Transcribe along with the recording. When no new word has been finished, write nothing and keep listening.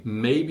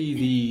Maybe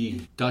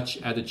the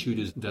Dutch attitude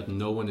is that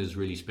no one is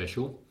really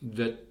special,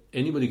 that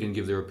anybody can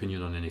give their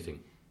opinion on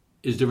anything.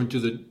 It's different to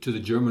the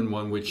German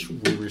one, which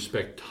we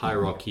respect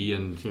hierarchy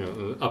and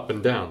up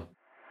and down.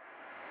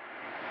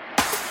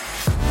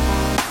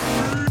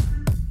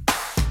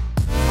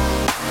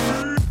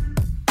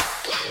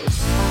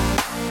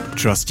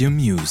 Trust Your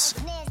Muse,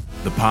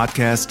 the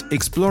podcast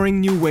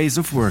exploring new ways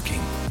of working.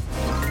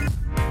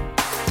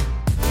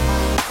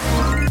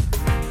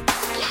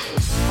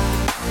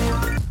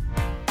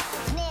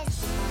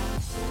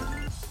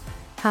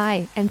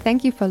 Hi, and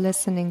thank you for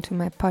listening to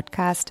my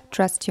podcast,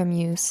 Trust Your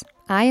Muse.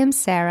 I am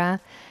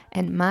Sarah,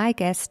 and my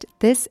guest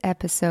this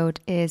episode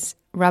is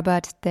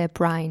Robert de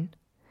Bruijn.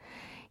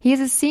 He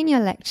is a senior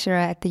lecturer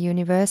at the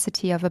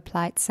University of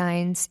Applied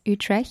Science,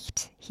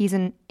 Utrecht. He's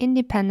an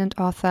independent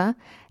author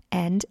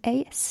and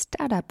a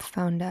startup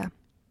founder.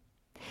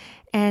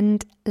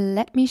 And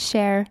let me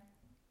share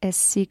a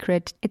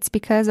secret. It's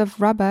because of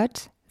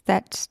Robert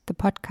that the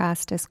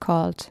podcast is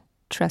called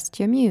Trust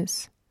Your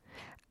Muse.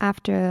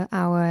 After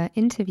our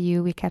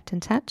interview, we kept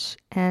in touch,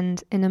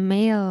 and in a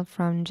mail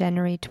from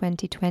January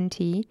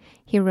 2020,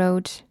 he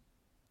wrote,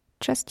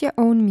 "Trust your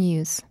own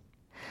muse."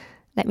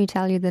 Let me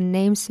tell you, the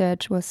name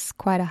search was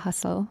quite a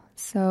hustle,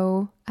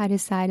 so I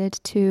decided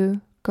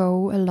to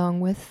go along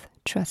with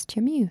Trust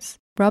Your Muse.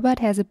 Robert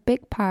has a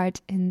big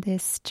part in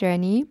this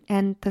journey,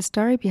 and the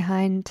story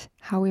behind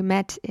how we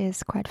met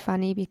is quite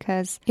funny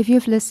because if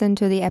you've listened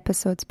to the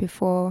episodes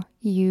before,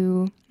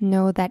 you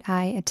know that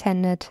I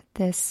attended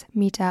this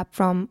meetup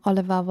from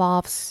Oliver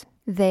Wolf's.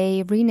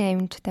 They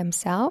renamed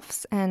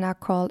themselves and are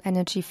called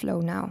Energy Flow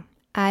now.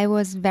 I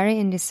was very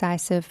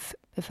indecisive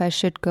if I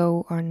should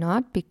go or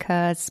not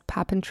because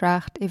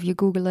Pappentracht, if you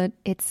Google it,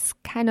 it's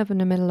kind of in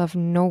the middle of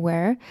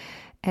nowhere.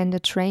 And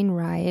a train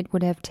ride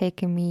would have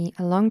taken me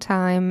a long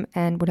time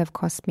and would have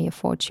cost me a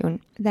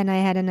fortune. Then I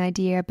had an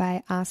idea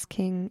by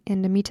asking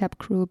in the meetup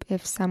group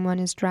if someone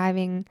is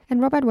driving. And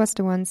Robert was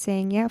the one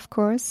saying, yeah, of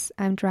course,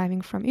 I'm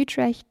driving from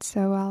Utrecht,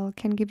 so I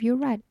can give you a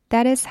ride.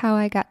 That is how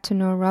I got to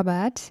know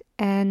Robert.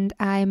 And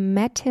I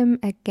met him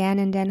again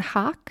in Den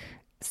Haag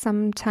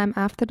sometime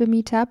after the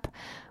meetup,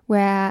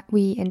 where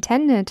we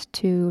intended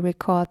to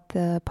record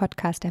the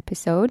podcast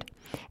episode,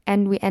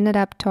 and we ended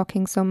up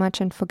talking so much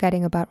and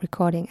forgetting about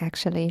recording,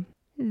 actually.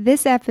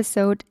 This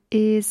episode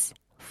is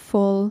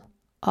full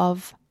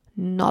of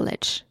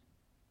knowledge.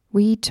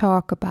 We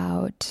talk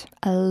about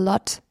a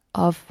lot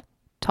of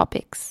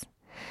topics.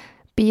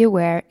 Be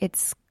aware,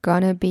 it's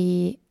gonna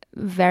be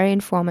very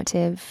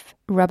informative.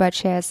 Robert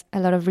shares a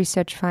lot of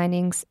research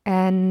findings,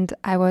 and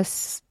I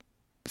was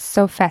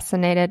so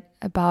fascinated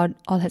about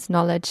all his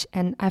knowledge,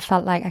 and I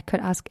felt like I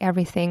could ask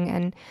everything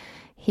and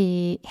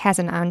he has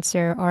an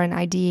answer or an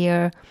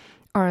idea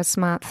or a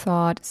smart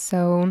thought.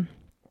 So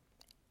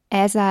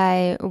as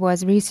I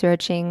was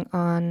researching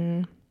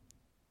on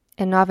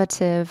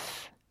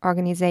innovative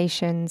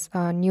organizations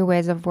or new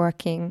ways of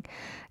working,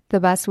 the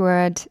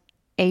buzzword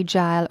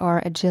agile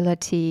or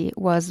agility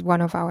was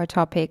one of our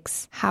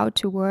topics. How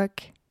to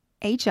work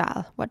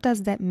agile? What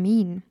does that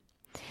mean?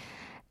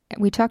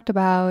 We talked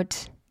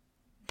about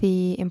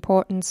the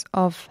importance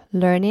of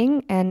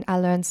learning, and I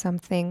learned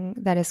something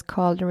that is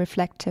called a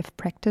reflective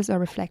practice or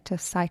reflective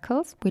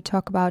cycles. We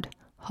talk about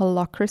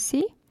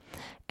holacracy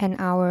and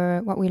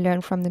what we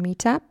learned from the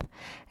meetup,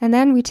 and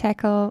then we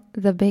tackle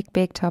the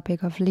big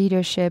topic of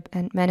leadership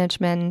and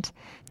management,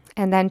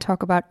 and then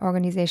talk about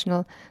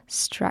organizational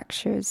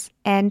structures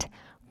and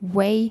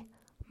way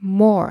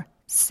more.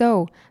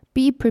 So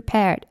be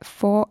prepared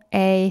for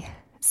a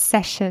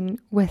session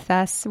with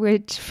us,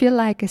 which feel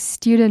like a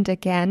student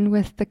again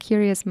with the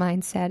curious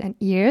mindset and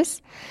ears.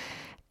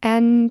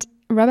 And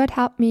Robert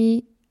helped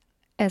me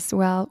as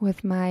well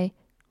with my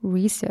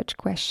research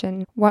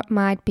question. What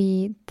might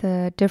be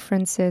the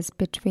differences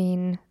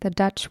between the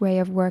Dutch way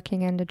of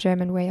working and the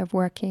German way of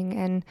working,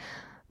 and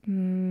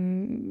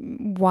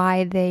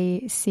why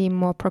they seem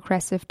more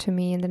progressive to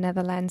me in the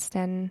Netherlands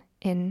than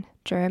in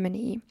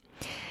Germany.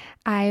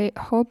 I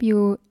hope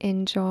you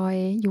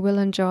will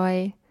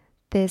enjoy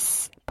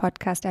this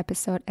podcast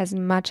episode as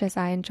much as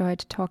I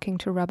enjoyed talking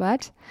to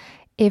Robert.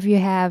 If you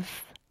have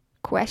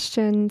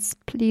questions,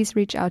 please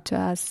reach out to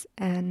us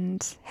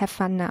and have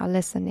fun now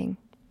listening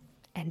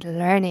and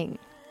learning.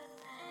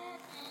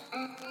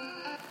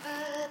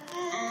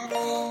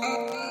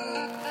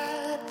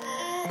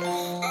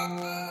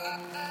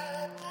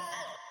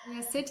 We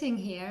are sitting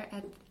here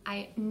at,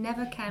 I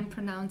never can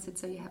pronounce it,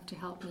 so you have to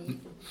help me.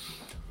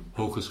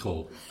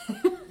 Hogeschool.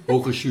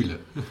 Hogeschool.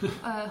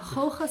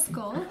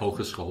 Hogeschool.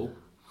 Hogeschool.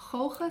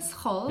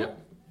 Hogeschool,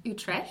 Yep.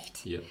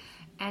 Utrecht. Yep.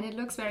 And it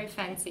looks very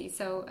fancy.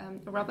 So,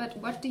 Robert,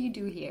 what do you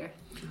do here?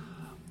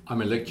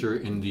 I'm a lecturer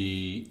in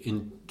the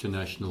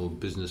International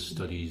Business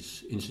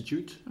Studies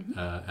Institute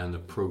and the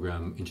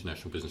program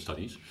International Business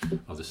Studies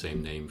of the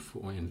same name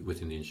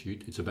within the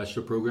institute. It's a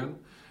bachelor program,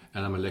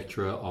 and I'm a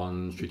lecturer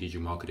on strategic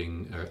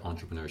marketing,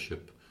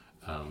 entrepreneurship,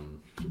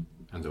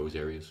 and those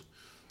areas.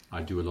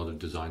 I do a lot of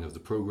design of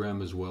the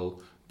program as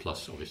well,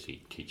 plus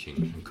obviously teaching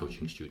and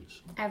coaching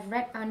students. I've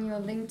read on your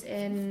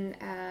LinkedIn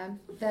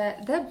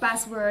the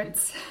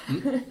buzzwords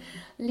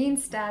lean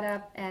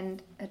startup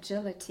and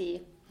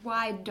agility.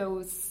 Why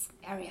those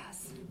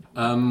areas?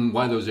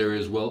 Why those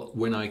areas? Well,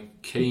 when I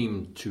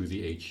came to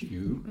the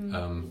HU,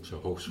 so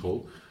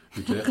Hogeschool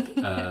Utrecht,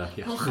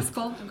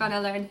 Hogeschool, I'm gonna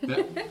learn.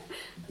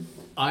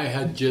 I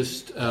had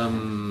just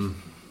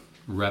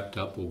wrapped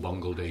up or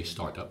bungled a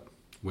startup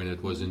when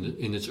it was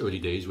in its early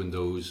days, when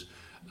those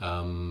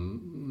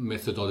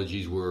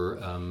methodologies were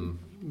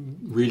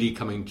really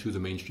coming to the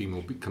mainstream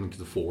or coming to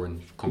the fore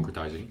and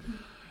concretizing.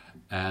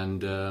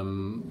 And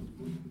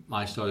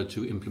I started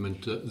to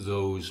implement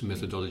those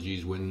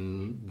methodologies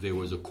when there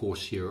was a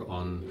course here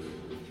on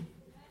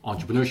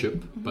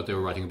entrepreneurship, but they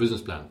were writing a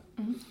business plan.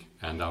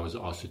 And I was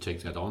asked to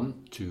take that on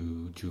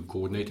to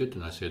coordinate it.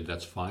 And I said,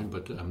 that's fine,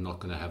 but I'm not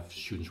going to have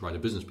students write a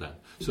business plan.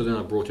 So then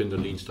I brought in the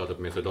lean startup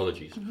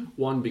methodologies.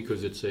 One,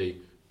 because it's a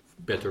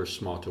better,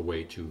 smarter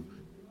way to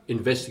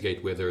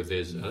investigate whether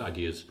there's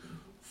ideas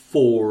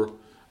for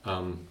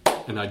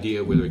an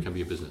idea, whether it can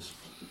be a business.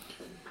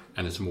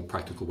 And it's a more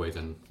practical way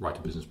than write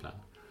a business plan.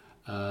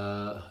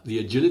 The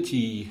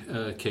agility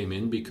came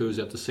in because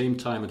at the same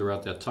time and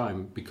around that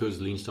time,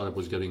 because Lean Startup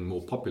was getting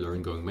more popular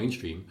and going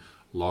mainstream,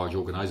 large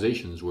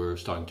organizations were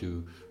starting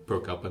to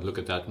perk up and look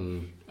at that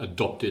and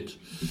adopt it.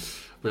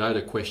 But I had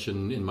a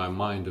question in my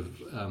mind of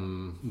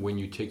when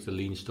you take the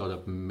Lean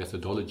Startup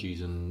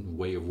methodologies and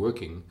way of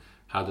working,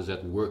 how does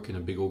that work in a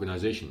big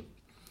organization?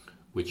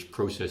 Which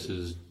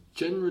processes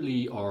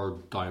generally are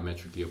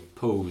diametrically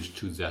opposed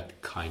to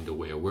that kind of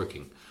way of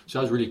working. So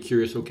I was really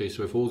curious, okay,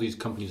 so if all these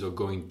companies are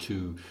going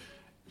to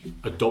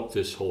adopt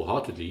this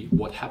wholeheartedly,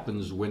 what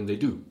happens when they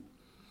do?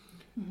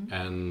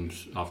 And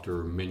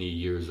after many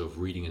years of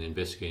reading and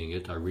investigating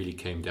it, I really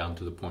came down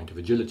to the point of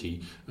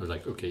agility. I was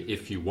like, okay,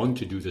 if you want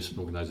to do this in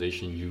an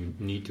organization, you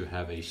need to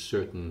have a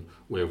certain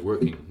way of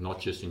working, not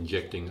just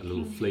injecting a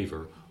little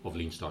flavor of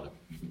Lean Startup.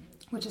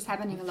 Which is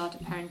happening a lot,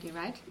 apparently,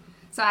 right?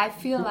 So I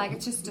feel like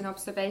it's just an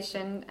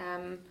observation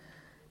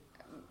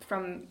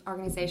from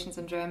organizations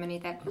in Germany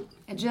that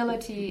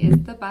agility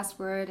is the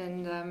buzzword,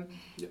 and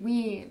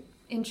we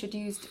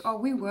introduced, or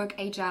we work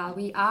agile,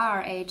 we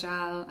are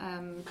agile.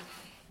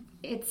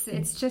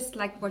 It's just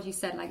like what you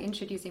said, like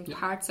introducing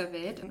parts of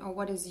it. Or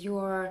what is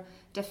your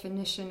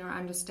definition or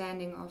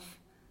understanding of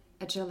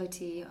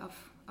agility,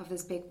 of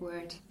this big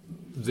word?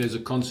 There's a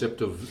concept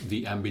of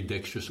the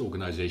ambidextrous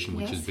organization,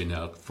 which has been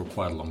out for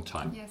quite a long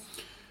time. Yes.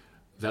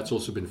 That's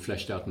also been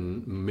fleshed out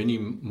in many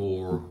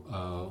more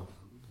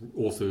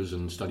authors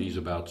and studies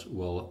about,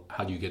 well,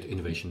 how do you get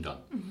innovation done?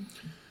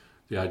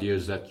 The idea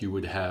is that you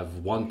would have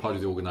one part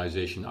of the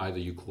organization, either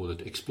you call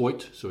it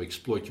exploit, so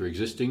exploit your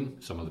existing,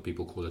 some other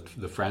people call it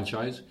the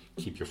franchise,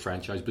 keep your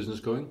franchise business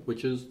going,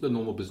 which is the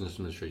normal business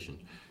administration.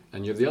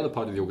 And you have the other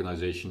part of the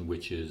organization,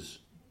 which is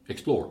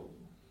explore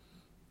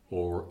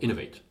or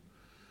innovate.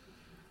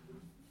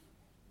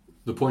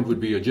 The point would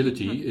be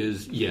agility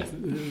is,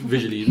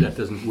 visually that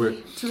doesn't work.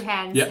 Two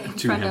hands in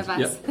front of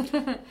us.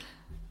 Yeah.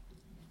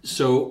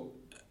 So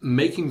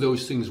making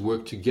those things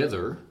work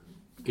together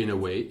in a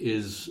way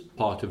is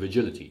part of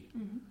agility.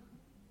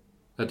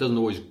 That doesn't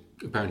always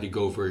apparently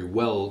go very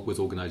well with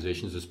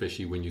organizations,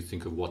 especially when you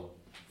think of what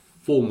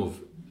form of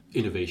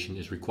innovation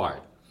is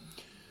required.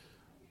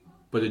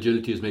 But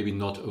agility is maybe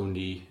not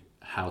only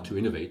how to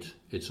innovate,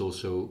 it's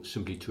also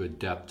simply to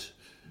adapt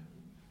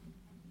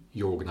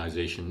your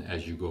organization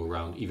as you go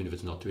around, even if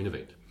it's not to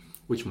innovate,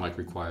 which might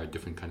require a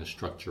different kind of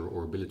structure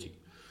or ability.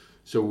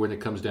 So when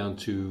it comes down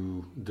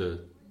to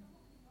the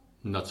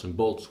nuts and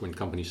bolts, when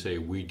companies say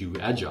we do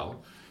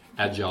agile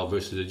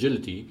versus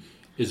agility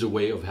is a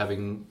way of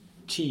having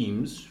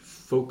teams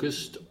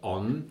focused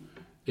on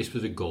a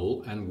specific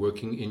goal and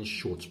working in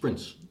short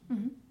sprints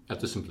at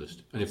the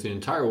simplest. And if the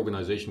entire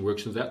organization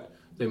works in that,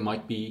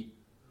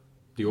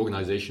 the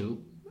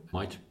organization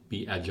might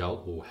be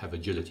agile or have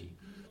agility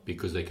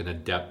because they can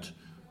adapt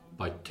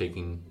by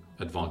taking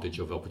advantage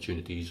of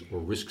opportunities or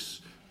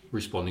risks,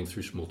 responding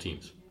through small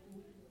teams.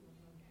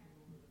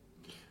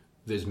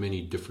 There's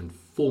many different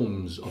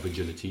forms of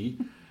agility.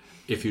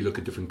 If you look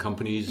at different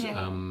companies,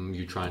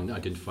 you try and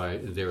identify,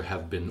 there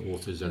have been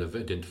authors that have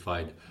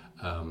identified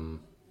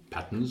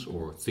patterns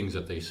or things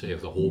that they say are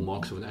the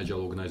hallmarks of an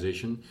agile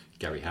organization.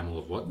 Gary Hamel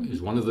is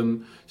one of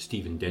them.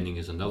 Stephen Denning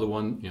is another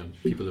one.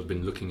 People have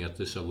been looking at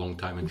this a long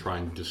time and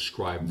trying to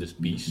describe this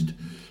beast.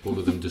 All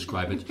of them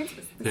describe it.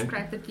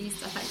 Describe the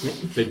beast. I like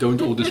it. They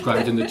don't all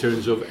describe it in the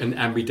terms of an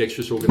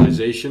ambidextrous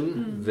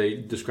organization. They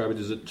describe it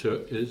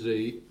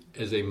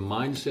as a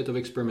mindset of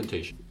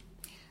experimentation.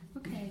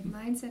 Okay,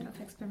 mindset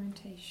of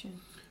experimentation.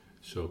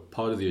 So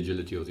part of the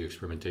agility of the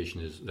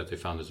experimentation is that they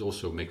found is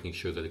also making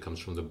sure that it comes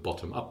from the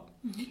bottom up,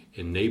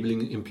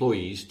 enabling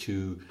employees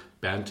to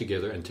band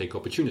together and take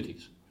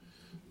opportunities.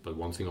 But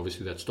one thing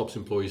obviously that stops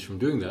employees from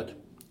doing that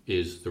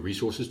is the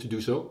resources to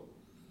do so,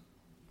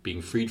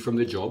 being freed from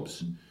their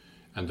jobs,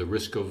 and the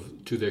risk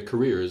to their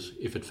careers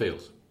if it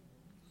fails.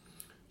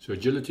 So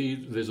agility,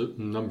 there's a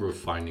number of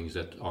findings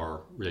that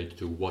are related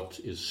to what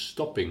is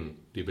stopping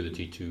the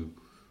ability to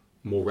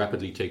more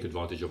rapidly take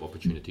advantage of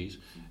opportunities,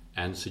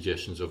 and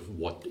suggestions of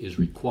what is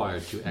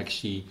required to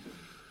actually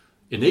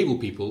enable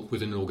people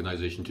within an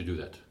organization to do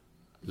that,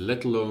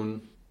 let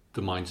alone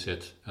the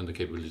mindset and the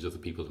capabilities of the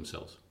people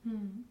themselves.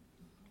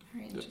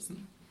 Very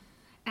interesting.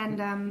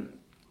 And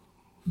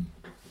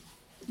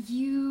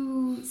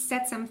you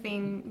said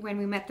something when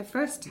we met the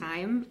first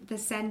time, the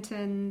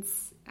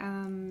sentence,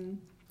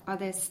 or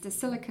this, the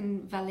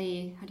Silicon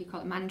Valley, how do you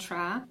call it,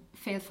 mantra,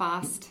 fail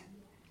fast.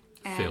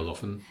 Fail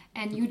often.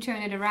 And you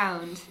turn it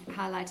around,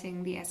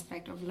 highlighting the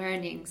aspect of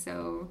learning.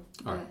 So,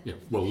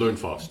 learn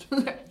fast.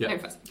 Learn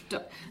fast.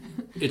 Duh.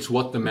 It's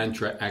what the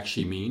mantra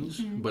actually means,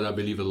 but I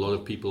believe a lot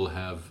of people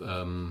have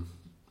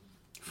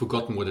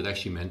forgotten what it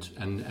actually meant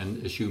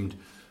and assumed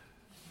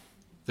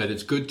that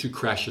it's good to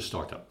crash a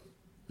startup,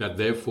 that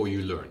therefore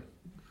you learn.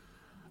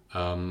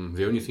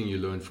 The only thing you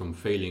learn from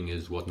failing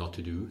is what not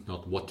to do,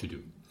 not what to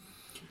do.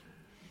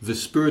 The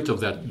spirit of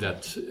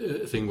that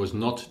thing was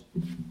not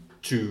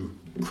to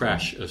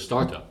crash a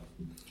startup,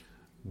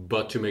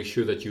 but to make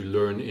sure that you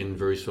learn in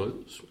very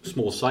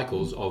small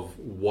cycles of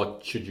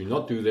what should you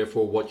not do,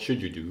 therefore what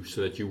should you do,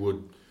 so that you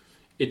would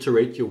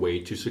iterate your way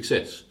to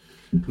success.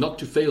 Not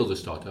to fail the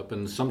startup.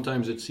 And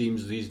sometimes it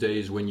seems these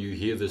days when you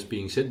hear this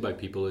being said by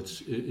people,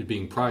 it's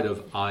being pride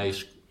of, I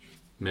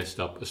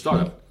messed up a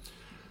startup.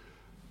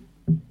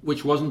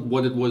 Which wasn't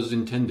what it was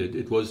intended.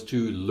 It was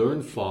to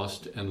learn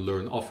fast and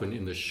learn often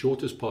in the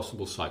shortest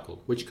possible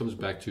cycle, which comes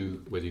back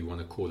to whether you want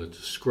to call it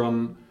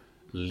Scrum,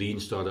 Lean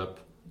Startup,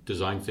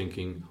 Design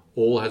Thinking,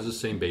 all has the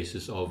same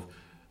basis of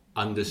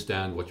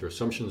understand what your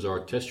assumptions are,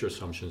 test your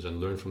assumptions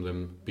and learn from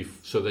them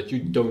so that you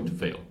don't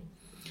fail.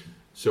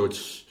 So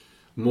it's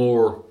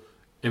more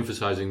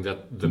emphasizing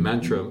that the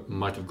mantra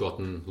might have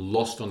gotten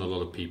lost on a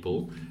lot of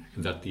people,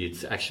 and that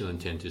its actual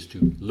intent is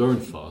to learn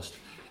fast.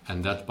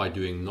 And that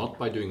not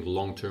by doing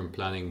long-term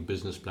planning,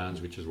 business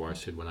plans, which is why I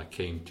said when I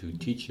came to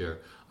teach here,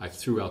 I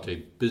threw out a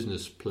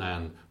business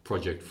plan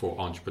project for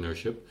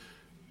entrepreneurship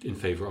in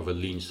favor of a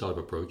lean startup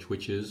approach,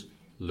 which is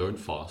learn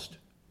fast,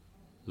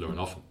 learn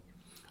often.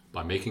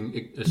 By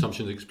making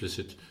assumptions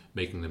explicit,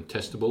 making them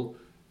testable,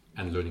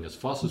 and learning as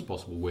fast as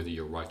possible whether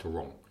you're right or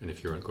wrong, and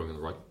if you're going in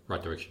the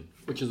right direction,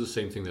 which is the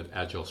same thing that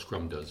Agile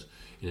Scrum does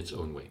in its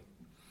own way.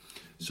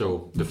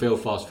 So the fail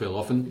fast, fail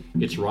often,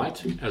 it's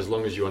right, as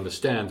long as you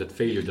understand that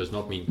failure does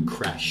not mean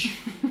crash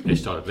a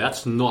startup.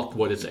 That's not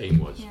what its aim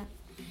was.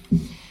 Yeah.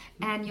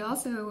 And you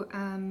also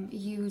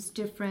use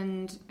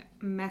different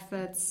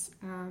methods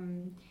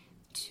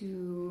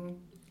to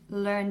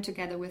learn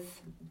together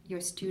with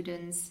your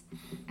students.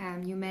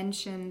 You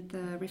mentioned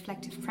the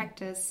reflective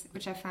practice,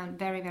 which I found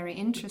very, very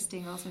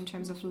interesting also in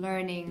terms of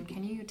learning.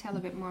 Can you tell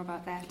a bit more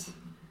about that?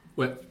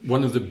 Well,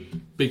 one of the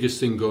biggest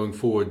things going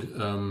forward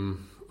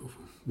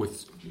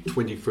with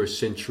 21st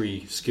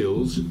century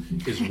skills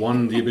is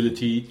one, the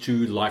ability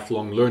to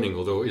lifelong learning,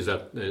 although is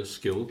that a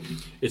skill?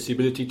 It's the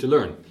ability to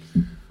learn,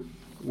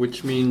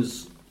 which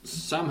means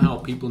somehow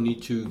people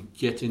need to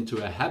get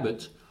into a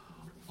habit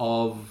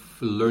of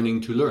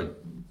learning to learn,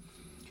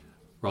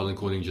 rather than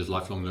calling just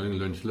lifelong learning,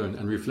 learn to learn.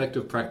 And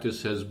reflective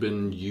practice has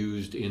been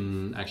used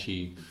in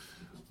actually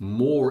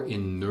more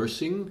in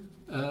nursing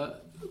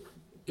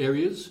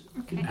areas,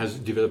 has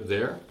developed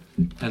there,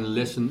 and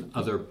less in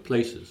other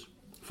places.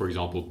 For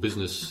example,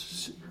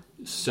 business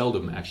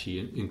seldom actually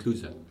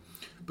includes that.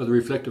 But the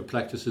reflective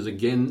practice is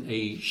again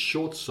a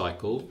short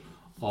cycle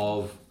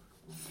of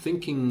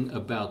thinking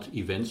about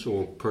events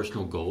or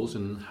personal goals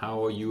and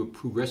how are you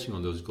progressing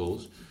on those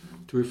goals,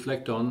 to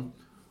reflect on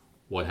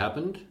what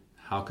happened,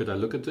 how could I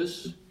look at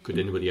this, could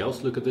anybody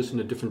else look at this in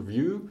a different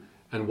view,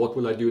 and what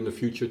will I do in the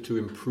future to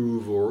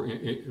improve or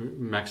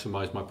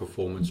maximize my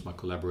performance, my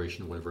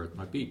collaboration, whatever it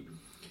might be.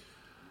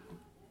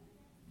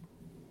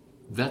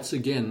 That's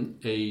again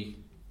a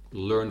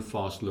learn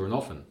fast, learn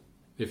often.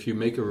 If you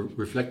make a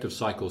reflective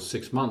cycle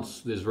 6 months,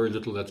 there's very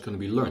little that's going to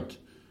be learned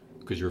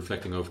because you're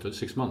reflecting over the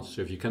 6 months.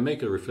 So if you can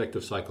make a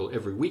reflective cycle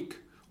every week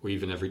or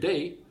even every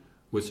day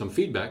with some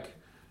feedback,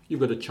 you've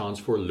got a chance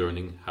for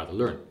learning how to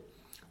learn,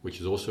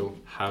 which is also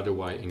how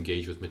do I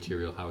engage with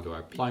material, how do I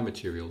apply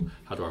material,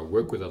 how do I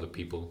work with other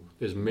people.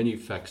 There's many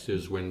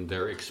factors when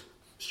their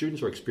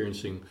students are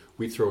experiencing,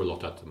 we throw a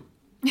lot at them.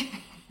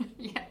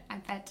 Yeah, I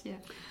bet, yeah.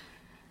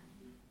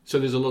 So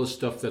there's a lot of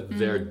stuff that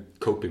they're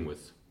coping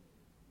with.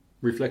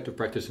 Reflective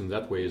practice in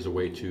that way is a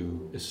way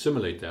to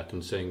assimilate that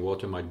and saying,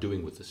 what am I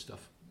doing with this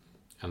stuff?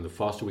 And the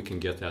faster we can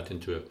get that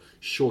into a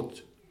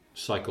short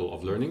cycle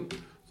of learning,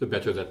 the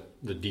better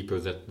the deeper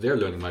that their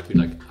learning might be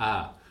like,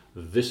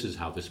 this is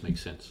how this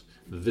makes sense.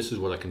 This is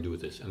what I can do with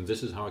this. And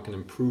this is how I can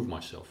improve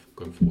myself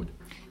going forward.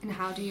 And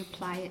how do you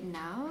apply it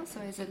now?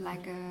 So is it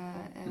like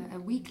a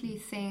weekly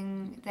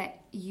thing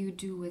that you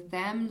do with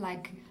them,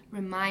 like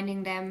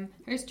reminding them,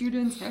 hey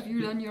students, have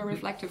you done your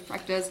reflective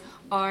practice?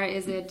 Or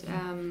is it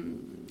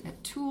a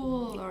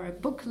tool or a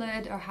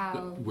booklet or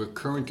how? We're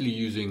currently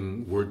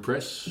using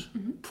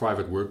WordPress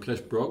private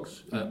WordPress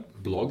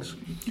blogs.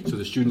 So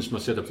the students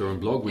must set up their own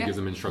blog. We give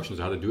them instructions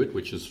how to do it,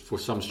 which is for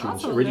some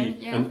students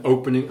already an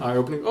eye-opening.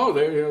 Oh,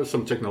 there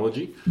some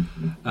technology.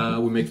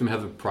 We make them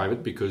have it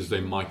private because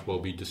they might well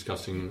be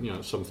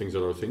discussing some things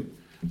that are a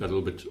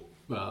little bit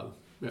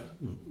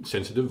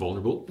sensitive,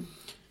 vulnerable.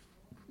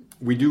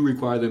 We do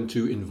require them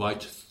to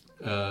invite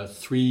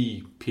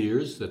 3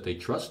 peers that they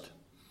trust.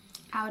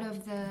 Out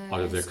of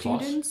their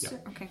students?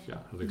 Class. Okay. Yeah,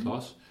 out of the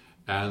class.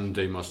 And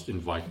they must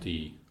invite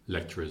the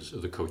lecturers or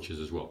the coaches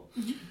as well.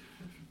 Mm-hmm.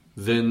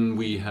 Then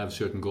we have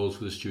certain goals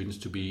for the students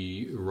to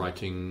be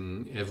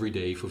writing every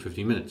day for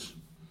 15 minutes.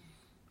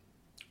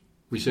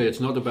 We say it's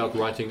not about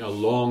writing a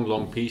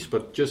long piece,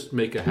 but just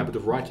make a habit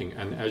of writing.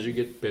 And as you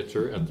get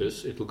better at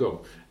this, it'll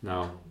go.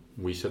 Now,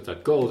 we set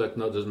that goal. That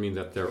doesn't mean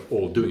that they're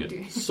all doing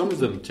it. Some of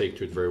them take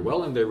to it very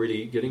well and they're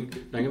really getting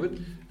the hang of it.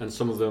 And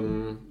some of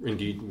them,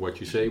 indeed, what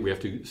you say, we have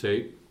to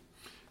say,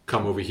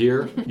 come over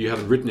here. You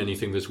haven't written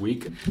anything this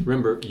week.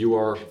 Remember, you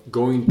are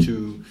going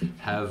to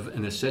have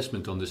an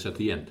assessment on this at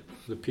the end.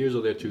 The peers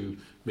are there to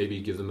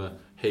maybe give them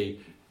hey,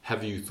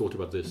 have you thought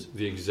about this?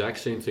 The exact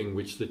same thing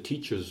which the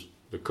teachers,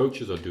 the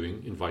coaches are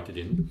doing, invited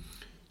in,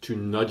 to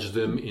nudge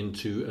them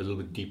into a little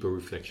bit deeper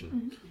reflection.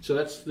 Mm-hmm. So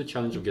that's the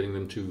challenge of getting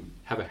them to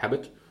have a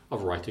habit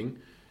of writing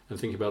and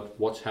think about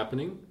what's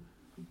happening,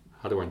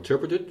 how do I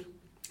interpret it,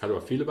 how do I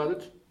feel about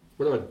it,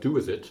 what do I do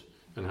with it,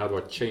 and how do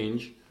I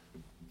change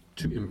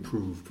to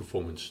improve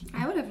performance.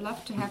 I would have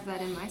loved to have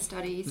that in my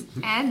studies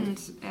and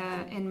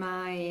in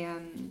my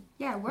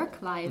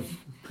work life.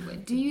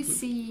 Do you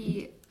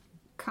see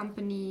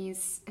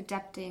companies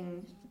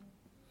adapting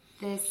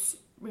this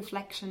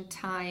reflection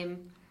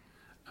time?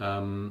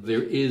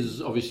 There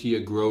is obviously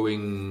a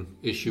growing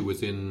issue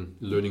within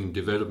learning and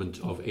development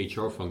of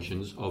HR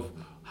functions of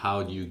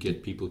how do you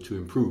get people to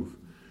improve.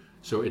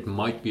 So it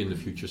might be in the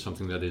future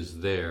something that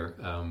is there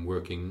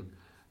working.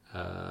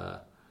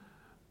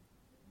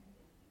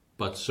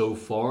 But so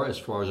far, as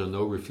far as I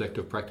know,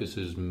 reflective practice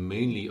is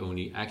mainly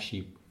only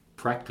actually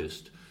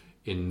practiced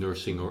in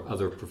nursing or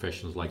other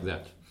professions like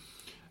that.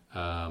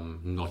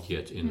 Not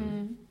yet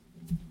in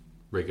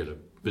regular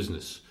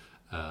business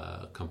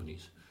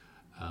companies.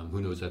 Who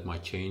knows, that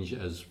might change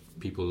as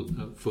people,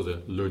 for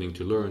the learning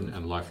to learn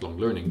and lifelong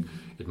learning,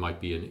 it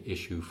might be an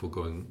issue for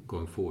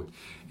going forward.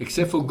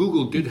 Except for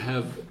Google did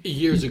have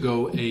years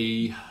ago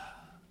a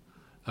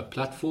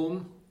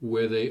platform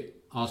where they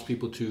asked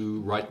people to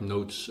write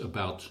notes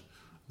about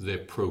their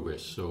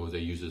progress. So they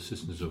use a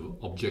system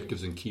of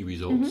objectives and key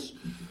results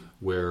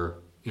where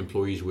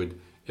employees would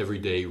every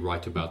day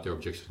write about their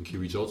objectives and key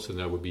results, and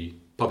that would be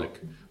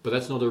public. But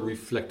that's not a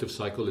reflective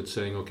cycle. It's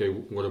saying, okay,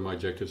 what are my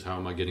objectives? How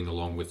am I getting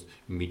along with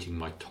meeting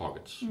my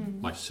targets,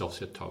 my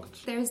self-set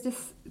targets? There's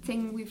this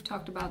thing we've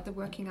talked about, the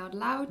working out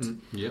loud.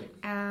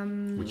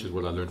 Which is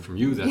what I learned from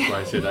you. That's why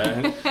I said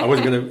I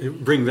wasn't going to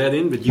bring that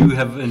in, but you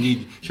have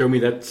indeed shown me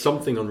that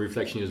something on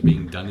reflection is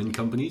being done in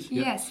companies.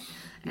 Yes,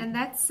 and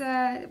that's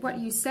what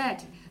you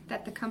said,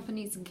 that the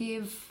companies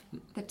give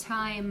the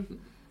time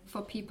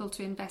for people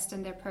to invest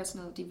in their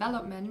personal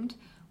development,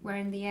 where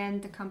in the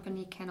end the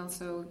company can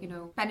also,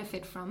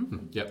 benefit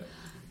from.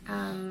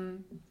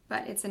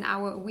 But it's an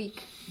hour a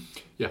week.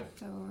 Yeah.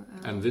 So,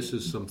 and this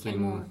is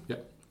something. Yeah.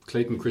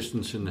 Clayton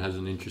Christensen has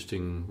an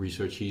interesting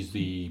research. He's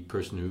the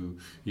person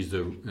he's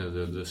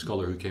the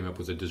scholar who came up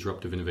with the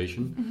disruptive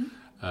innovation.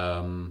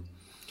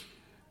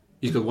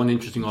 He's got one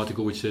interesting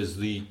article which says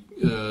the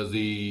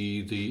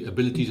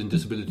abilities and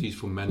disabilities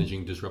for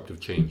managing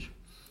disruptive change.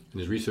 And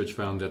his research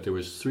found that there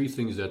was 3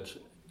 things that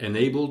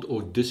enabled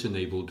or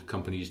disenabled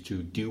companies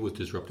to deal with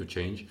disruptive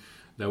change.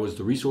 That was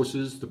the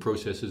resources, the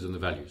processes, and the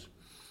values.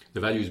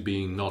 The values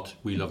being not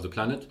we love the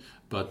planet,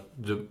 but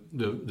the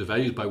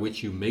values by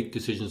which you make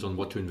decisions on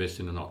what to invest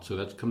in or not. So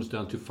that comes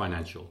down to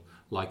financial,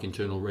 like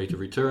internal rate of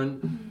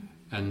return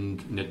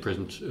and net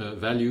present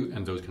value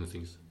and those kind of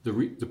things.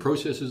 The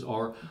processes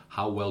are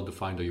how well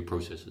defined are your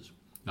processes.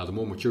 Now, the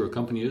more mature a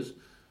company is,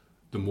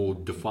 the more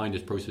defined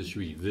its process should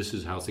be. This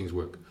is how things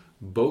work.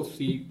 Both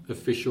the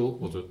official,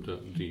 or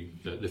the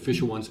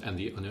official ones, and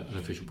the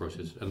unofficial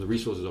process. And the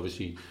resources,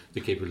 obviously,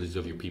 the capabilities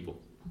of your people.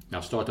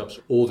 Now, startups,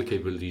 all the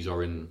capabilities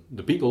are in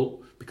the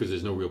people because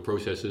there's no real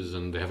processes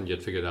and they haven't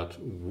yet figured out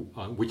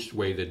which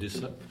way they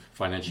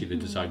financially they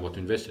decide what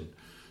to invest in.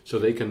 So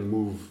they can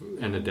move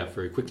and adapt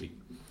very quickly.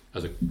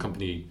 As a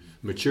company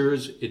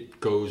matures,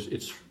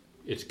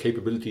 its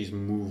capabilities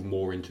move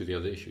more into the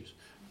other issues.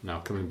 Now,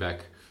 coming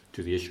back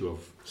to the issue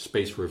of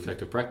space for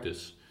reflective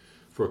practice,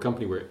 for a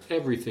company where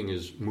everything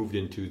is moved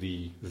into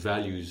the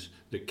values,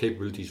 the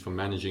capabilities for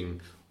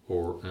managing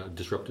or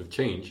disruptive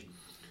change,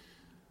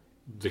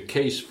 the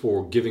case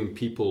for giving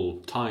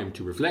people time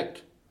to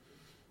reflect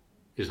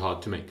is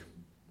hard to make.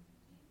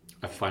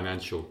 A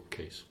financial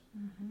case.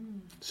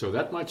 So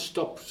that might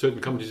stop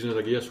certain companies in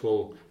like, yes,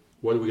 well,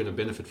 what are we going to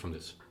benefit from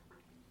this?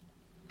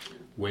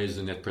 Where's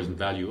the net present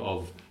value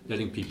of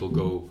letting people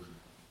go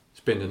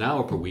spend an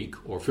hour per week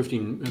or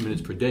 15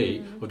 minutes per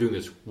day of doing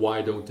this?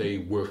 Why don't they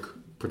work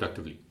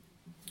productively?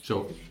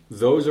 So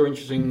those are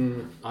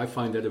interesting. I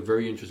find that a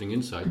very interesting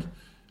insight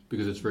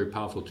because it's very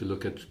powerful to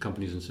look at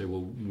companies and say,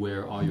 well,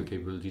 where are your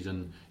capabilities,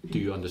 and do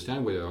you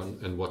understand where they are,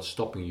 and what's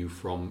stopping you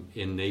from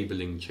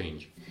enabling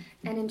change?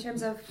 And in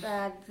terms of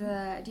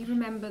do you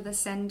remember the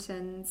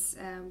sentence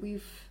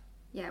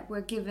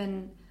we're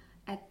given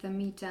at the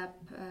meetup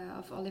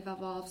of Oliver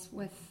Wolf's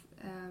with,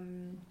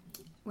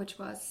 which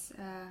was,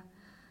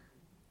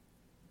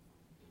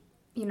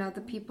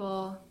 the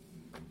people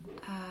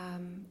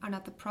are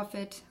not the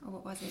profit, or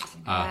what was it?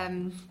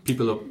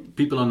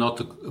 People are not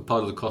a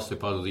part of the cost; they're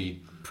part of the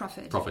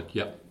profit.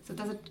 Yeah. So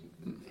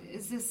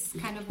is this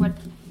kind of what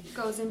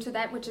goes into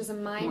that, which is a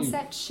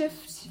mindset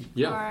shift,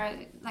 or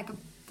like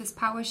this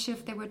power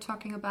shift they were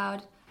talking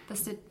about?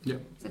 Is that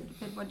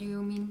what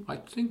you mean? I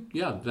think,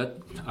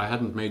 that I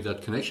hadn't made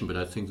that connection, but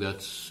I think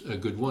that's a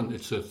good one.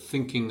 It's a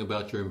thinking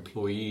about your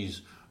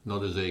employees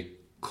not as a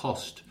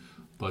cost,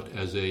 but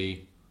as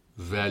a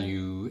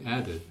value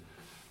added,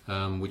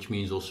 which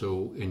means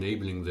also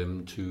enabling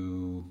them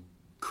to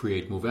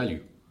create more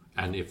value.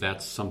 And if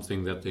that's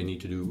something that they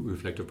need to do,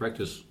 reflective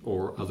practice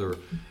or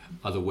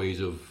other ways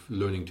of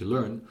learning to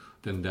learn,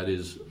 then that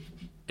is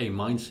a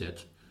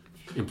mindset.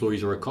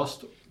 Employees are a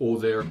cost, or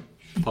they're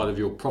part of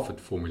your profit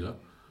formula.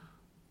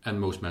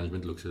 And most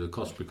management looks at the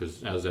cost,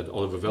 because as at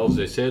Oliver Wells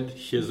they said,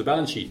 here's the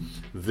balance sheet.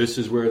 This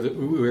is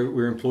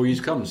where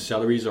employees come.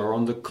 Salaries are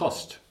on the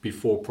cost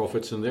before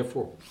profits, and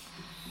therefore.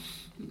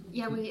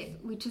 Yeah,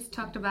 we just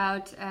talked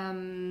about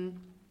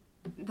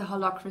the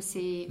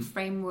holacracy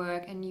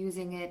framework and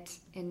using it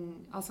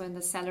also in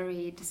the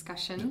salary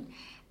discussion.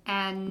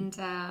 Yeah. And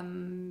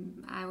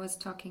I was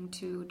talking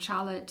to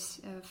Charlotte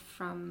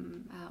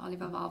from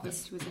Oliver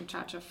Wolf's, who is in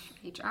charge of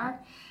HR.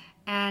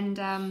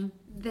 And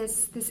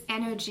this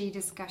energy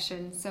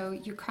discussion, so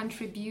you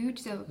contribute,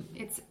 so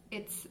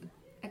it's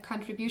a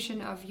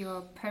contribution of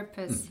your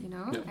purpose,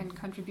 and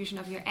contribution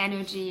of your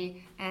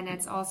energy, and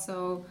it's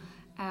also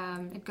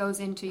it goes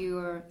into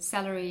your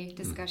salary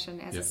discussion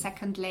as a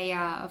second layer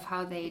of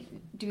how they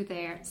do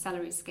their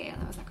salary scale.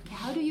 I was like, okay,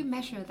 how do you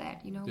measure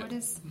that? What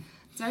is...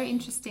 It's very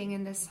interesting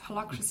in this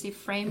holacracy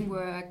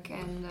framework,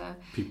 and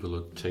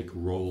people take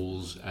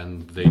roles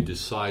and they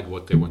decide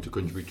what they want to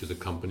contribute to the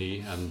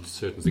company, and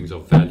certain things are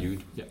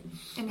valued. Yeah.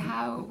 And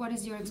what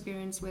is your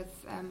experience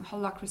with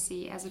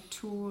holacracy as a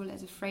tool,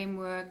 as a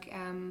framework,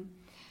 and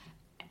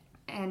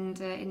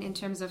in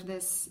terms of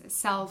this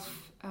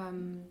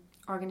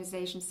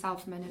organization,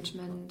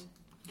 self-management?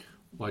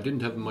 Well, I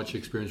didn't have much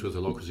experience with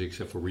holacracy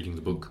except for reading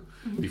the book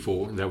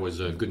before, and that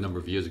was a good number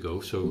of years ago.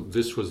 So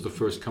this was the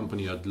first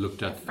company I'd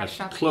looked at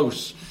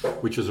close,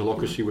 which was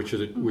holacracy,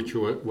 which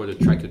what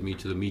attracted me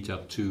to the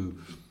meetup, to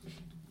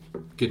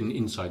get an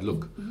inside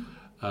look.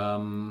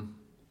 One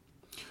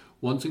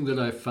thing that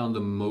I found the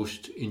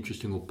most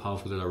interesting or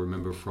powerful that I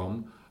remember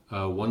from,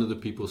 one of the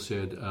people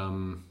said,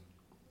 and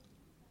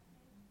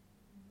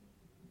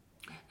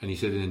he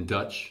said it in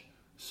Dutch.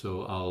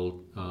 So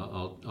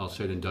I'll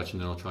say it in Dutch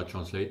and then I'll try to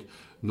translate.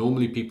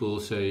 Normally people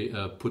say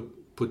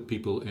put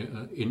people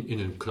in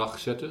hun kracht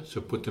zetten,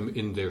 so put them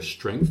in their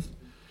strength.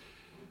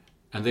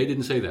 And they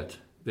didn't say that.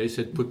 They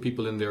said put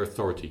people in their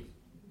authority.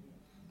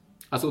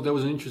 I thought that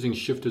was an interesting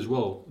shift as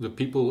well. The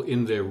people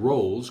in their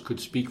roles could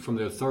speak from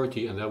their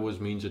authority, and that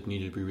means it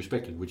needed to be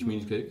respected, which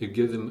means it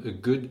gave them a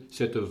good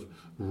set of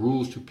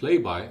rules to play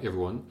by,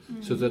 everyone,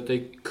 so that they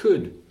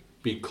could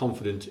be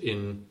confident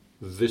in,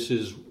 this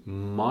is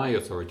my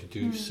authority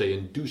to say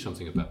and do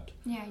something about.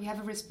 Yeah, you have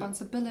a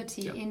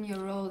responsibility in your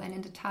role and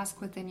in the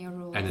task within your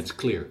role. And it's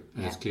clear,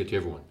 and it's clear to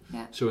everyone.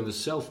 Yeah. So in the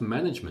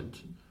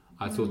self-management,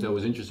 I thought that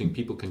was interesting.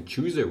 People can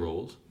choose their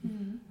roles,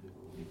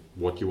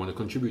 what you want to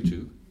contribute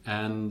to,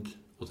 and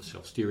the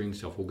self-steering,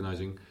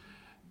 self-organizing.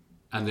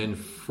 And then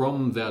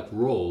from that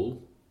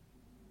role,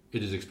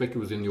 it is expected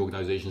within the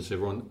organization,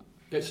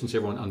 since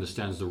everyone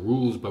understands the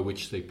rules by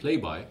which they play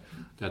by,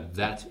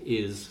 that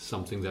is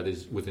something that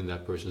is within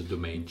that person's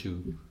domain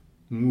to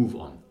move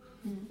on.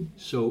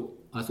 So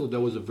I thought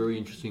that was a very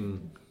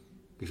interesting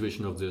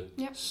exhibition of the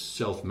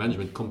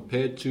self-management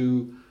compared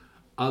to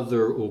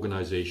other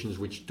organizations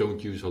which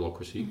don't use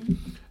holacracy.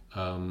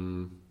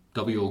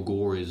 W.L.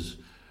 Gore is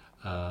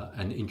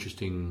an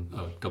interesting,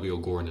 W.L.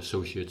 Gore and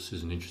Associates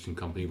is an interesting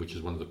company, which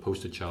is one of the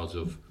poster childs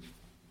of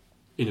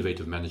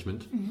innovative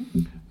management.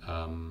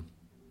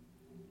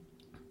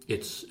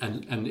 It's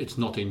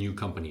not a new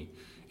company.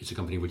 It's a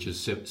company which is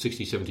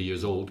 60, 70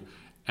 years old,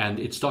 and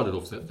it started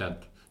off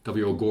that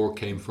W.L. Gore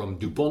came from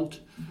DuPont.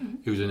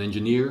 He was an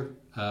engineer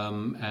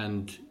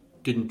and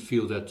didn't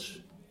feel that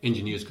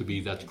engineers could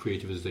be that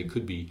creative as they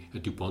could be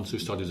at DuPont, so he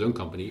started his own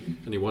company,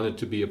 and he wanted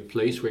to be a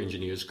place where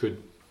engineers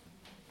could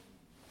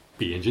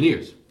be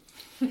engineers.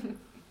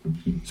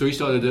 So he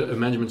started a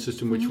management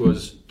system which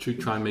was to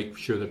try and make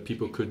sure that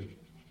people could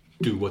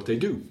do what they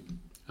do.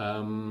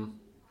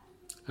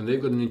 And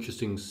they've got an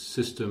interesting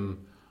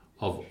system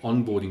of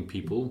onboarding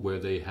people where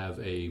they have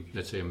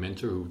let's say a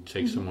mentor who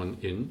takes someone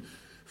in,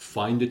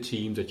 find a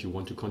team that you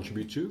want to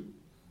contribute to.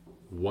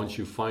 Once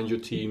you find your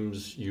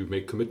teams, you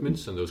make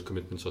commitments, and those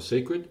commitments are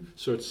sacred.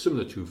 So it's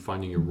similar to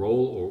finding your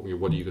role, or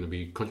what are you going to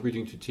be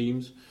contributing to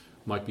teams.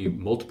 Might be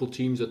multiple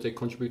teams that they're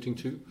contributing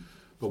to.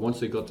 But once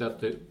they got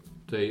that,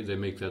 they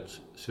make that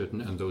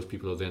certain, and those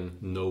people then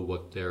know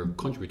what they're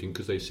contributing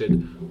because they said,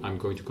 I'm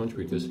going to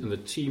contribute this. And the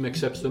team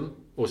accepts them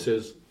or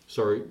says,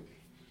 sorry,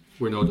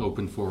 we're not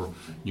open for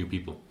new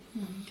people.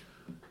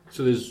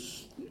 So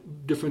there's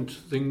different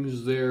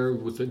things there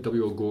with the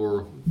W.L.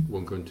 Gore,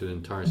 won't go into the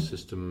entire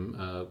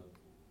system,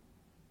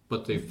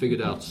 but they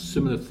figured out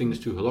similar things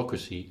to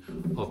holacracy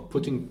of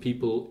putting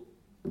people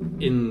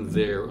in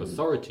their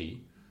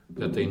authority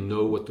that they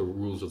know what the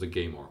rules of the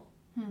game are.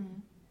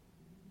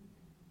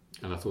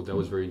 And I thought that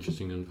was very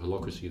interesting in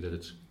holacracy, that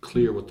it's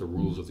clear what the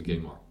rules of the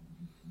game are.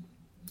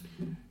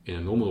 In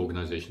a normal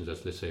organization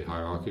that's, let's say,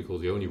 hierarchical,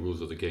 the only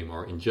rules of the game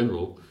are, in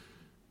general,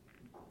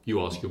 you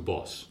ask your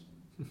boss.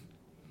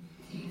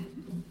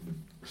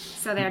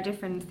 So there are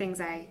different things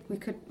we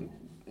could,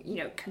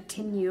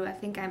 continue. I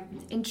think I'm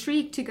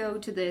intrigued to go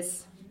to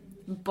this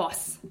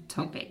boss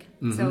topic.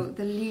 Mm-hmm. So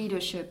the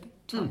leadership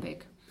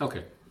topic.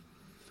 Okay.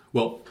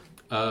 Well,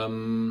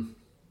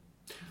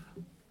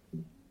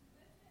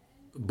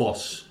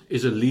 boss.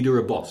 Is a leader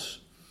a boss?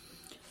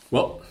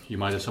 Well, you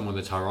might have someone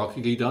that's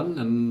hierarchically done,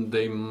 and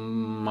they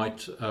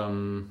might,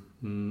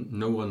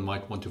 no one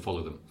might want to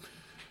follow them.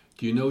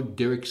 Do you know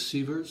Derek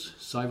Sivers?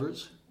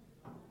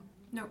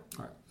 No.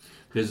 All right.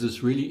 There's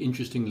this really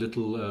interesting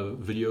little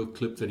video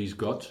clip that he's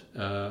got,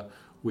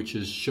 which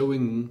is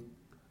showing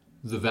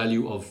the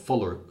value of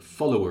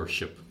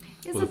followership.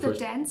 Is it the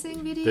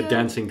dancing video? The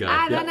dancing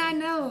guy. Then I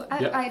know.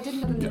 I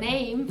didn't know the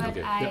name, but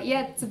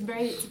it's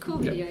a cool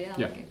video.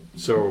 Yeah. Okay.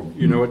 So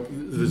you know what?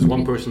 There's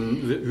one person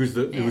who's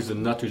the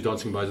nut who's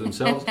dancing by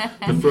themselves.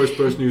 The first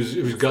person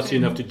who's gutsy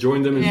enough to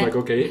join them is like,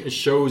 okay, it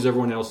shows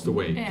everyone else the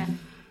way. Yeah.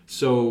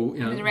 So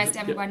and the rest,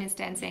 everyone is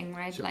dancing,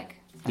 right? So, like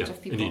a bunch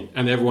of people. Indeed.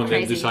 And everyone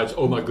crazy. then decides,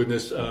 oh my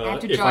goodness,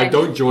 if I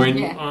don't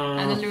join,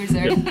 I'm a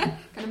loser.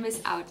 Gonna miss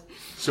out.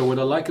 So what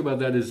I like about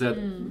that is that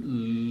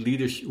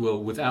leadership,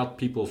 without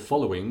people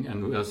following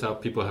and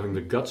without people having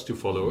the guts to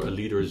follow, a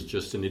leader is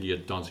just an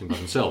idiot dancing by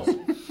themselves.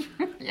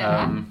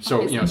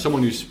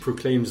 Someone who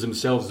proclaims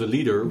themselves the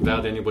leader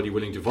without anybody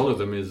willing to follow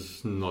them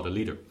is not a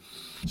leader.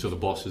 So the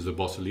boss is the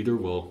boss, a leader.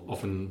 Well,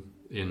 often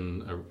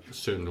in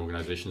certain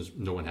organizations,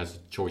 no one has a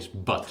choice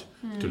but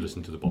to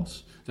listen to the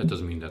boss. That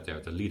doesn't mean that they're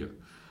the leader.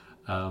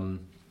 I'll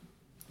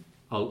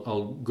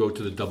go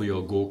to the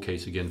W.L. Gore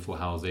case again for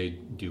how they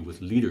deal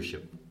with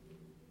leadership.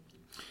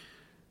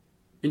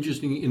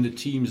 Interesting, in the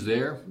teams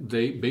there,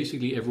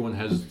 everyone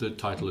has the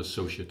title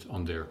associate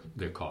on their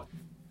card.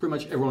 Pretty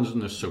much everyone's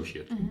an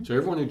associate. Mm-hmm. So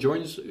everyone who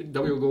joins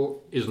W.L. Gore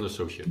is an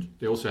associate.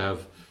 They also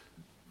have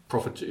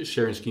profit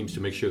sharing schemes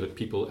to make sure that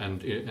people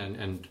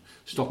and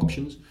stock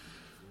options.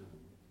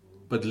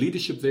 But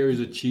leadership there is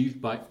achieved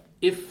by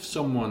if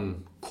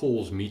someone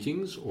calls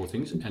meetings or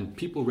things and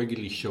people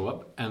regularly show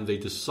up and they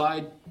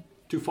decide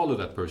to follow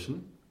that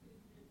person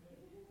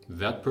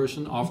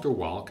after a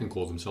while can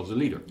call themselves a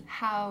leader.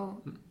 How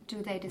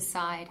do they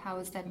decide? How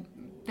is that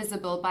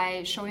visible?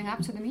 By showing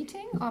up to the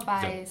meeting or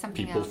by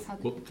something else?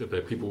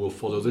 People will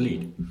follow the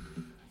lead.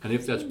 And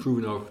if that's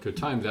proven over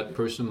time, that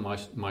person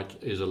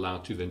is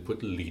allowed to then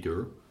put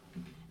leader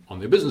on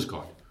their business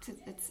card.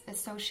 It's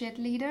associate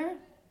leader?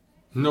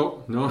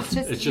 No,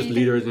 it's just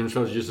leader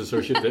themselves, just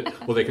associate.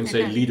 Or they can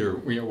say leader.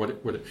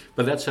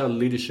 But that's how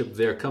leadership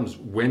there comes.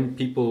 When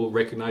people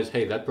recognize,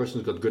 hey, that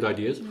person's got good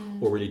ideas,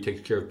 or really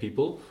takes care of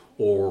people,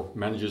 or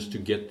manages to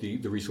get the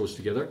resource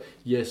together.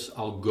 Yes,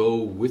 I'll go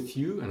with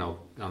you, and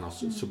I'll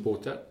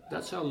support that.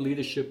 That's how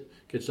leadership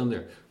gets done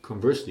there.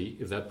 Conversely,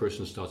 if that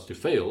person starts to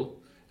fail,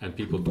 and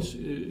people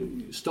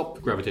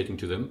stop gravitating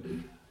to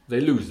them,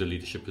 they lose the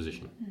leadership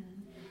position.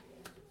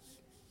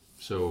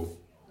 So,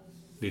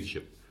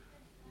 leadership.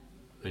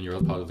 And your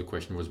other part of the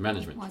question was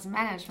management.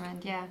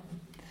 Yeah.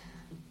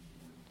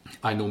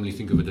 I normally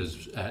think of it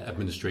as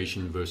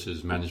administration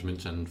versus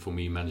management, and for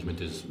me,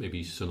 management is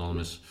maybe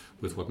synonymous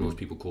with what most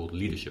people call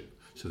leadership.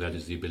 So that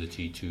is the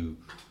ability to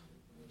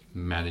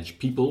manage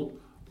people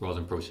rather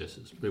than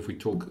processes. But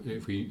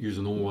if we use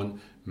a normal one,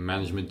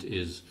 management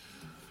is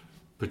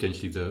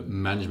potentially the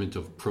management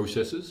of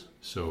processes.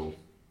 So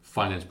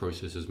finance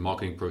processes,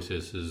 marketing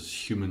processes,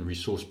 human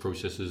resource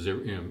processes.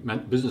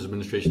 Business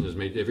administration has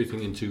made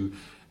everything into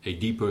a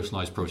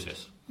depersonalized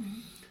process.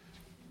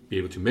 Be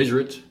able to measure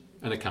it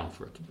and account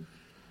for it.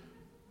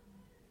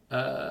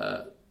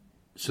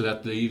 So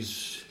that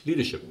leaves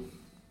leadership.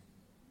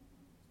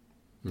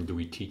 And do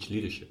we teach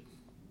leadership?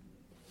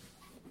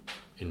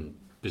 In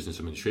business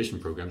administration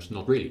programs,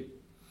 not really.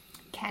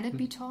 Can it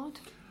be taught?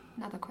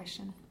 Another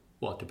question.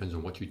 Well, it depends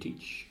on what you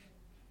teach.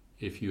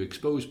 If you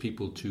expose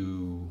people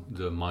to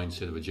the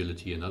mindset of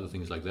agility and other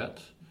things like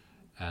that,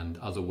 and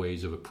other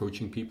ways of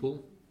approaching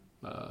people,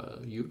 are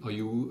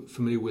you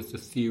familiar with the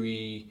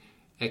theory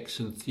X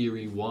and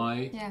theory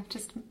Y? Yeah,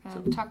 just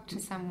talked to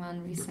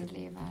someone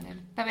recently about it.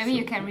 But maybe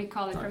you can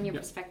recall it from your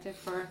perspective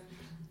for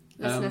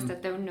listeners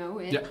that don't know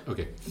it. Yeah,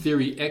 okay.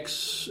 Theory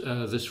X,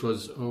 this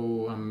was,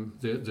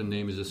 the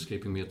name is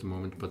escaping me at the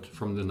moment, but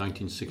from the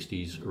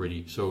 1960s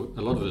already. So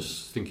a lot of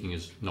this thinking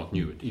is not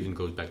new. It even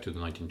goes back to the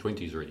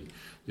 1920s already,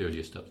 the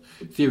earlier stuff.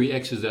 Theory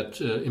X is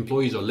that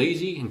employees are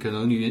lazy and can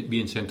only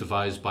be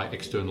incentivized by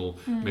external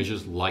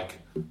measures like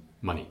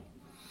money.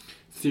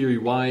 Theory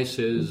Y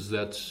says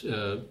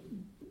that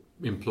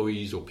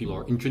employees or people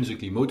are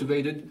intrinsically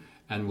motivated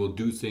and will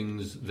do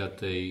things that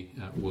they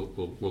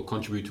will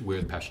contribute to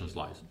where passions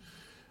lies.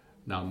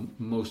 Now,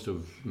 most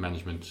of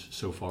management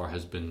so far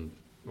has been,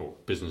 or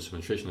business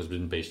administration has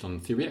been based on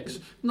Theory X.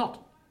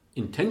 Not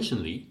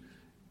intentionally,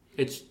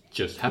 it's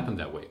just happened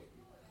that way.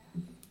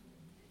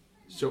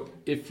 So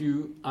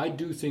I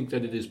do think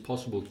that it is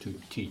possible to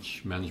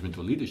teach management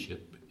or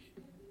leadership,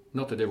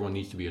 not that everyone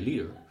needs to be a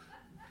leader,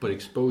 but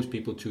expose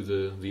people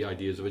to the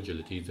ideas of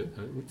agility, the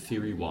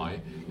Theory Y,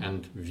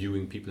 and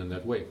viewing people in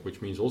that way,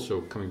 which means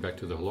also coming back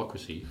to the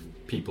holacracy,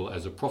 people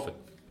as a profit,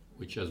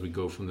 which as we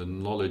go from the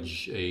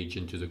knowledge age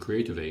into the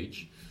creative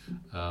age,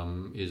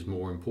 is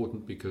more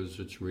important because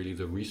it's really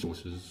the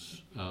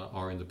resources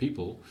are in the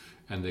people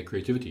and their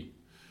creativity.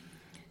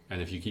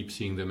 And if you keep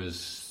seeing them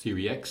as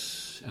Theory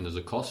X and as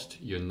a cost,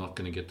 you're not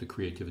going to get the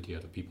creativity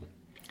out of people.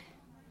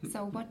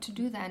 So what to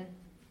do then?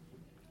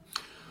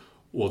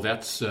 Well,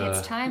 that's...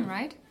 it's time,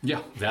 right?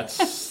 Yeah,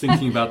 that's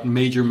thinking about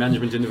major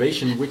management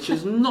innovation, which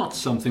is not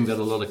something that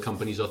a lot of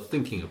companies are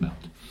thinking about.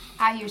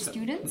 Are your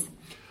students?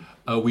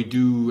 We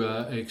do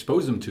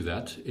expose them to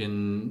that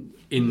in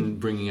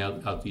bringing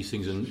out these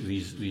things and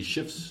these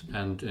shifts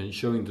and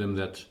showing them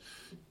that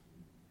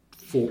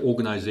for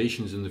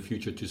organizations in the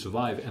future to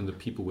survive and the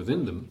people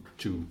within them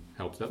to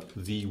help them,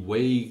 the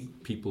way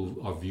people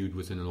are viewed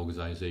within an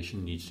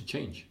organization needs to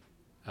change.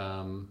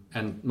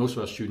 And most of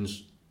our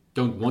students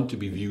don't want to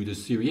be viewed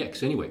as Theory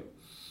X anyway.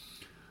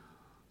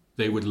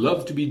 They would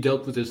love to be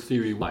dealt with as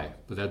Theory Y,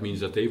 but that means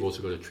that they've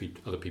also got to treat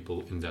other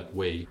people in that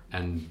way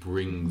and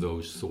bring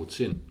those thoughts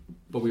in.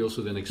 But we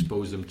also then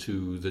expose them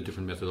to the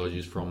different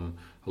methodologies from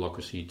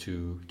Holacracy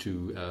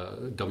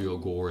to W.L.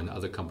 Gore and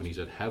other companies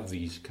that have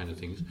these kind of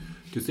things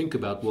to think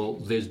about, well,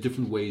 there's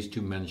different ways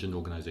to manage an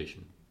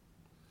organization.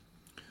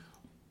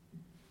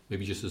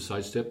 Maybe just a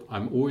sidestep,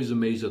 I'm always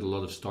amazed at a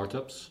lot of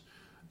startups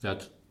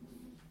that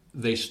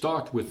they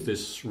start with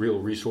this real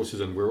resources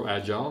and we're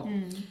agile.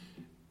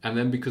 And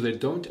then because they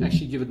don't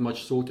actually give it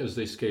much thought as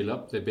they scale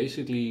up, they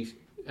basically,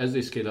 as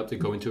they scale up, they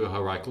go into a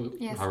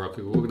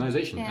hierarchical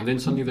organization. Yeah. And then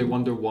suddenly they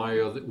wonder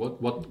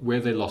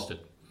where they lost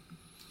it.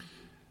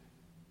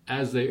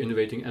 As they're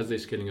innovating, as they're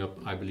scaling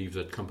up, I believe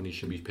that companies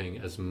should be paying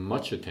as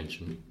much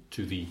attention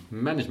to the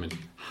management,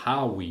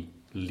 how we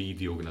lead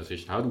the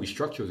organization, how do we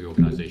structure the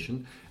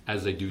organization,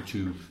 as they do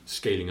to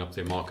scaling up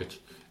their market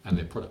and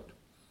their product.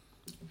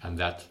 And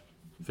that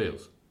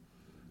fails.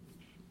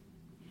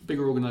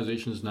 Bigger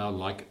organizations now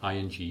like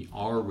ING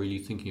are really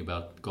thinking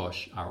about,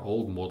 gosh, our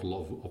old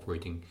model of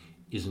operating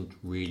isn't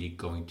really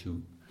going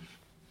to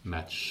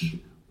match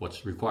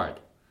what's required.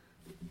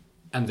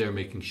 And they're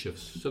making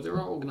shifts. So there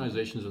are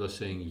organizations that are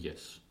saying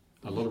yes.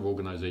 A lot of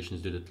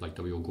organizations did it like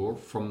W.L. Gore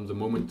from the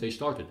moment they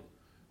started,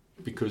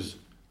 because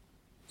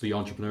the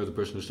entrepreneur, the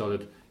person who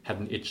started, had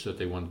an itch that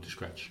they wanted to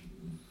scratch.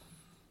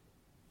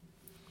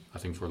 I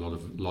think for a lot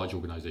of large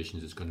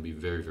organizations it's going to be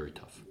very, very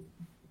tough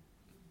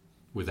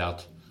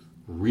without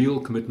real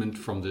commitment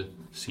from the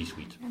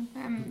C-suite.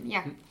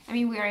 Yeah, I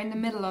mean, we are in the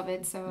middle of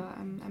it, so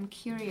I'm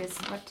curious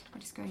what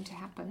is going to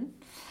happen.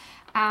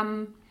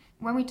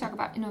 When we talk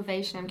about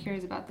innovation, I'm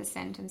curious about the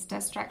sentence,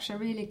 does structure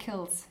really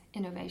kills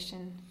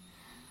innovation?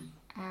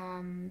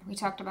 We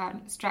talked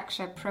about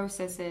structure,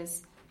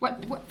 processes.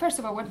 First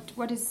of all,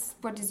 what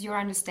is your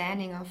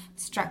understanding of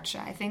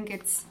structure? I think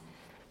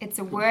it's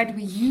a word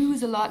we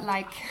use a lot,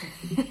 like,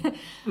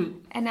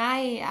 and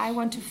I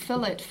want to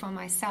fill it for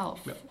myself.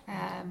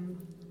 Yeah.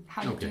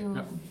 How do you...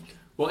 Yeah.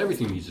 Well,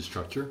 everything needs a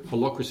structure.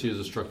 Holacracy is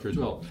a structure as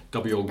well.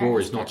 W.L. Gore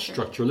is not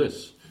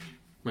structureless.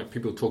 When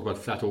people talk about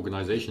flat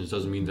organizations,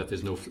 doesn't mean that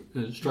there's no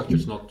structure.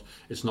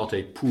 It's not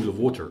a pool of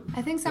water.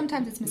 I think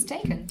sometimes it's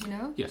mistaken, you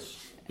know?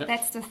 Yes. Yeah.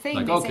 That's the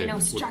thing. They say, no,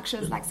 structure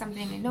is like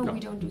something. No, we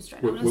don't do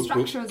structure.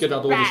 We'll get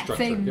out all the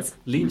structure. Yeah.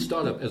 Lean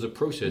startup as a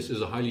process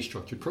is a highly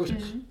structured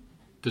process. Mm-hmm.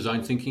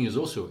 Design thinking is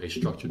also a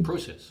structured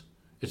process.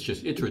 It's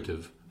just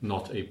iterative,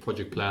 not a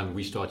project plan.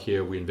 We start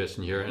here, we invest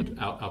in here, and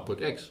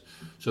output X.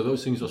 So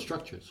those things are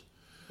structures.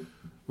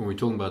 When we're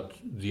talking about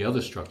the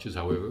other structures,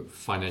 however,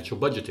 financial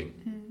budgeting,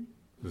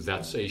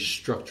 that's a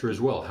structure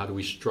as well. How do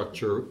we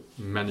structure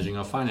managing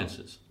our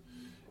finances?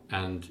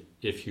 And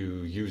if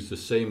you use the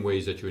same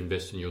ways that you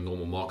invest in your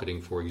normal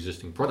marketing for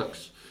existing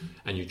products,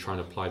 and you try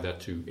and apply that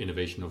to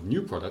innovation of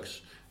new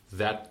products,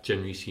 that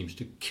generally seems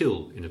to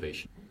kill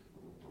innovation.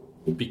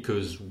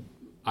 Because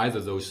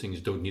either those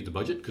things don't need the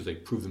budget because they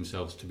prove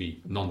themselves to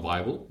be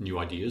non-viable, new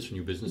ideas,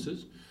 new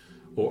businesses,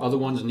 or other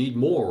ones need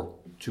more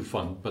to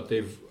fund, but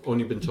they've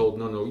only been told,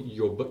 no,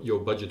 your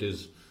budget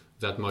is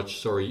that much.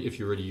 Sorry, if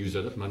you already use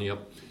that money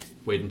up,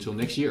 wait until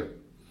next year.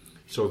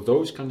 So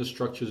those kind of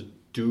structures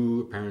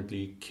do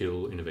apparently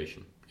kill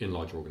innovation in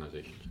large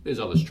organizations. There's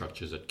other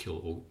structures that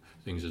kill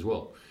things as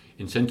well.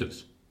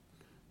 Incentives,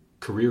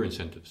 career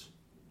incentives.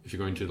 If you're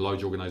going to a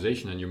large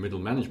organization and you're middle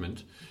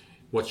management,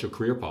 what's your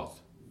career path?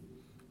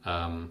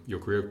 Your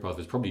career path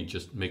is probably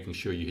just making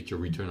sure you hit your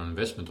return on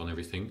investment on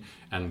everything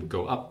and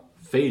go up.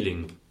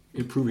 Failing,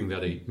 proving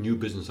that a new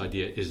business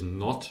idea is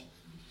not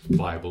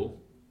viable,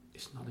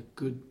 is not a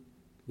good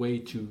way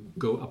to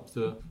go up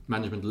the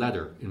management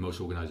ladder in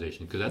most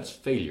organizations, because that's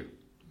failure.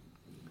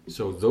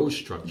 So those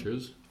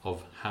structures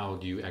of how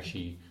do you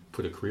actually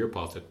put a career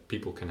path that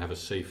people can have a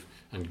safe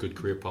and good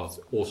career path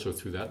also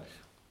through that,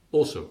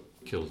 also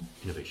kills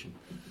innovation.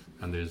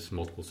 And there's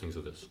multiple things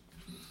of this.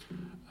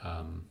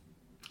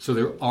 So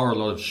there are a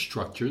lot of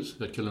structures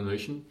that kill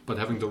innovation, but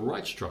having the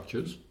right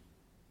structures,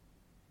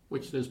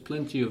 which there's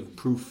plenty of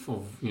proof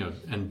of,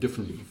 and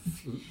different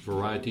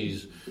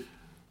varieties,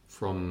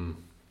 from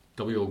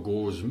W.L.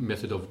 Gore's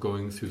method of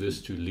going through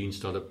this to lean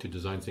startup to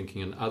design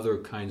thinking and other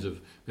kinds of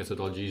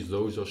methodologies.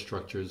 Those are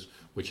structures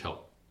which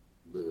help.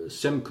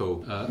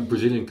 Semco, a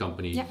Brazilian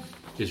company,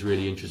 is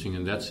really interesting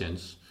in that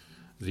sense.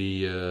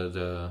 The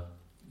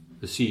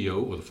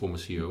CEO, or the former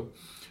CEO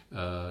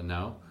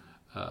now,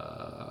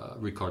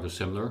 Ricardo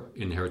Semler,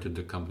 inherited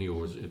the company,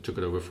 or took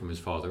it over from his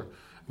father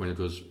when it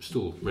was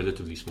still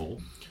relatively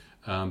small.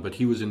 But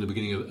he was in the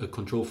beginning a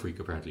control freak,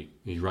 apparently.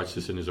 He writes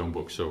this in his own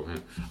book, so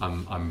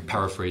I'm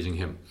paraphrasing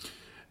him.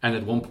 And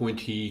at one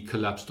point he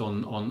collapsed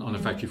on a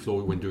factory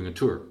floor when doing a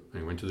tour.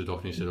 And he went to the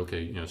doctor and he said,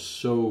 okay,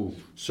 so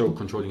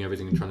controlling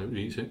everything and trying to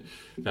release it,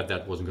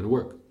 that wasn't going to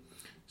work.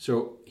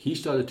 So he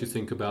started to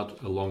think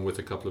about, along with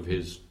a couple of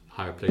his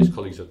higher placed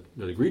colleagues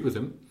that agreed with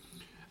him,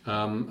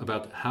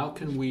 about how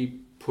can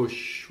we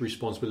push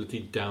responsibility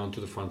down to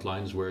the front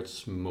lines where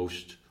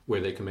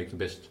they can make the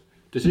best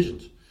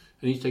decisions.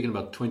 And he's taken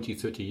about 20,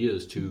 30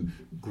 years to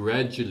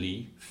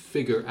gradually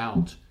figure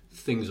out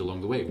things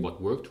along the way.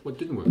 What worked, what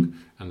didn't work.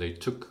 And they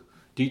took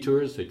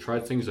detours, they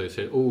tried things, they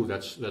said, oh,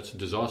 that's a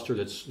disaster,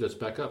 let's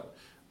back up.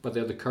 But they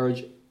had the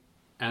courage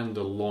and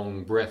the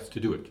long breath to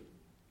do it.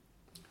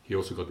 He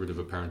also got rid of,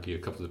 apparently, a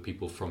couple of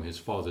people from his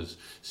father's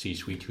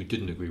C-suite who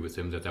didn't agree with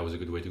him that was a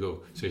good way to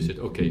go. So he said,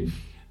 okay,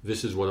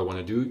 this is what I want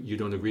to do, you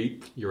don't agree,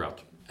 you're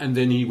out. And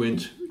then he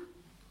went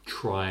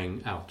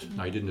trying out.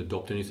 Now, he didn't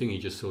adopt anything. He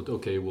just thought,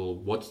 okay, well,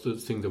 what's the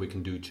thing that we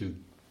can do to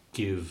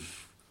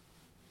give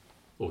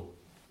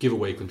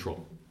away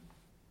control?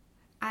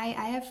 I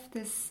have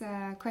this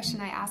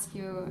question I asked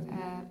you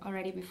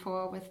already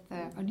before or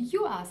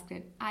you asked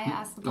it. I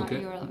asked about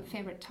your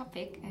favorite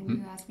topic, and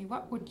you asked me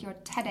what would your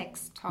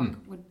TEDx talk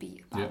would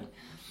be about. Yeah.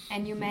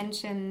 And you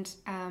mentioned,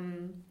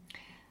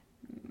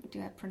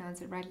 do I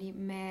pronounce it rightly?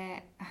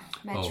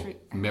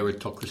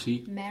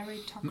 Meritocracy.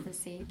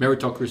 Meritocracy.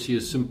 Meritocracy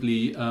is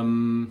simply,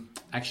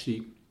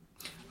 actually,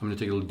 I'm going to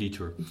take a little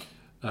detour.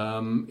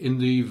 In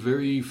the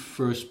very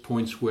first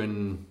points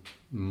when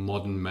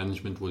modern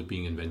management was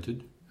being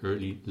invented,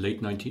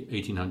 late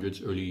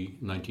 1800s, early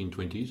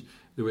 1920s,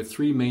 there were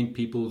three main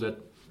people that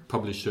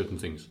published certain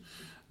things.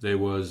 There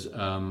was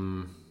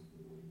an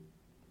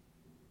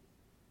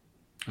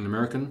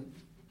American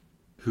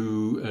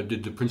who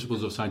did the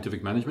Principles of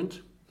Scientific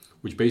Management,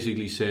 which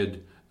basically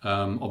said,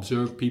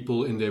 observe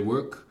people in their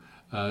work,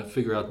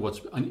 figure out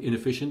what's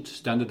inefficient,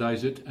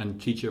 standardize it,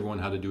 and teach everyone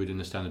how to do it in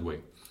a standard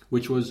way,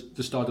 which was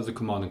the start of the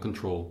command and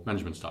control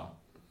management style.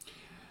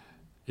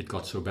 It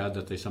got so bad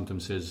that they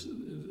sometimes says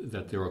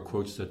that there are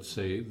quotes that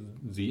say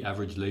the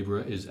average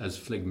laborer is as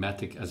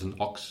phlegmatic as an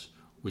ox,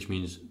 which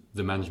means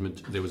there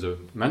was a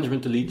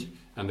management elite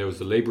and there was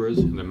the laborers,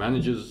 and the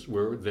managers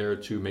were there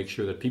to make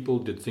sure that people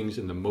did things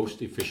in the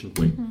most efficient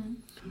way.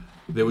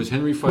 There was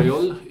Henry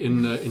Fayol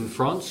in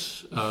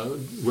France,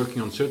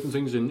 working on certain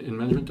things in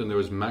management, and there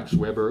was Max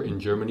Weber in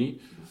Germany,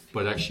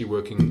 but actually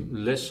working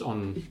less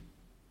on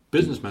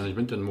business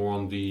management and more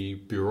on the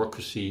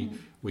bureaucracy,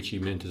 which he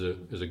meant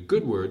as a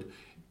good word,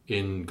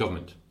 in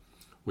government,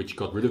 which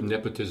got rid of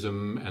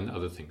nepotism and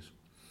other things.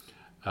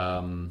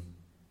 And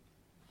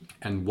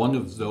one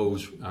of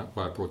those,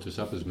 why I brought this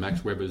up, is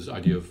Max Weber's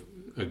idea of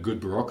a good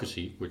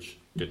bureaucracy, which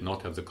did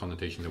not have the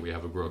connotation that we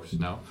have of bureaucracy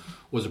now,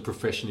 was a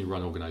professionally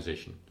run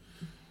organization.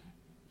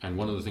 And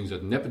one of the things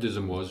that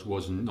nepotism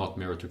was not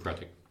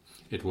meritocratic.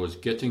 It was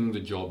getting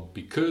the job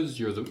because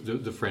you're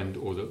the friend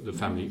or the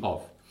family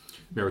of.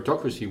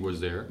 Meritocracy was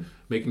there,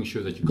 making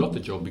sure that you got the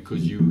job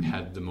because you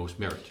had the most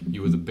merit.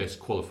 You were the best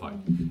qualified.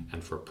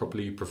 And for a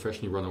properly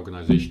professionally run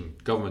organization,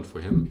 government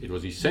for him, it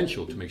was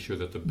essential to make sure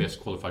that the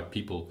best qualified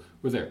people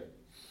were there.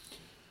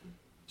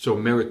 So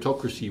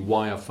meritocracy,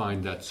 why I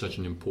find that such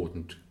an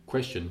important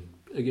question,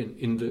 again,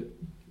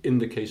 in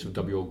the case of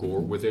W.L.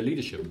 Gore, with their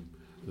leadership.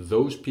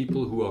 Those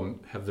people who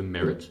have the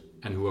merit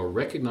and who are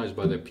recognized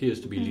by their peers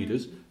to be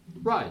leaders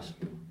rise.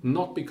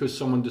 Not because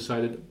someone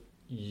decided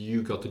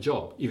you got the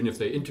job. Even if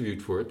they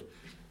interviewed for it,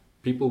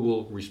 people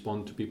will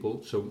respond to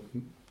people. So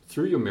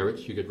through your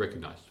merits, you get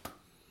recognized.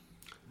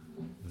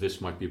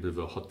 This might be a bit of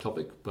a hot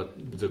topic, but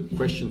the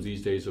question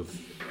these days of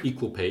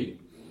equal pay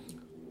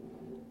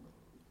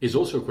is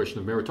also a question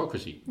of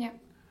meritocracy. Yeah.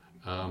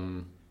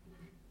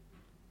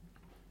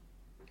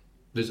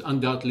 There's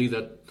undoubtedly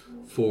that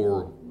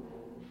for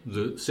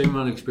the same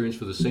amount of experience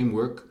for the same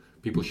work,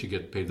 people should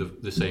get paid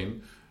the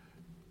same,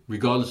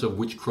 regardless of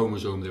which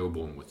chromosome they were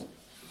born with.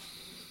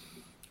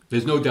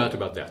 There's no doubt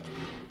about that.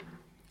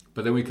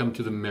 But then we come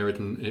to the merit,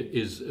 and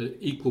is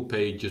equal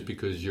pay just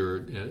because you're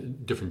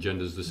different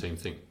genders the same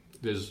thing.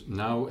 There's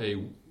now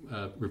a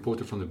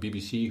reporter from the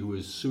BBC who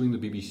is suing the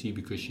BBC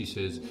because she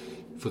says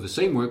for the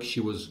same work she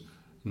was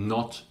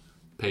not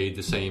paid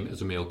the same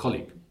as a male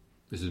colleague.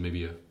 This is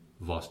maybe a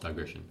vast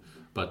digression.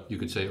 But you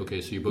could say, okay,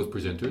 so you're both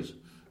presenters,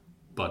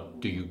 but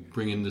do you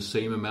bring in the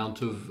same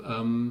amount of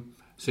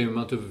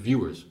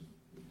viewers?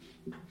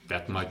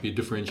 That might be a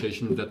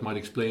differentiation that might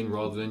explain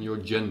rather than your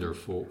gender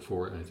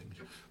for anything.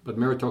 But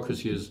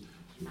meritocracy is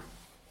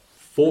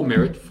for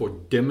merit, for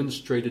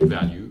demonstrated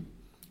value,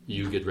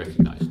 you get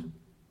recognized.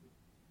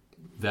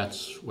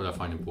 That's what I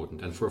find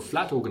important. And for a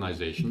flat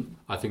organization,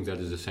 I think that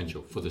is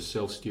essential. For the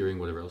self-steering,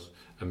 whatever else,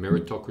 a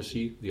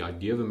meritocracy, the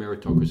idea of a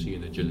meritocracy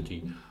and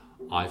agility,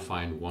 I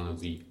find one of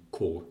the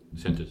core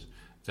centers.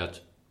 That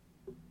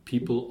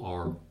people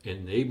are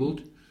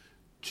enabled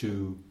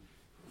to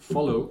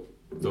follow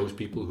those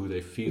people who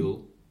they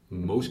feel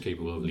most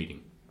capable of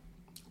leading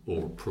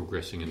or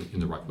progressing in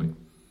the right way.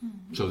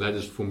 So that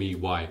is for me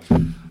why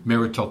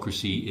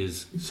meritocracy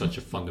is such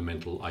a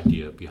fundamental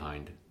idea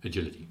behind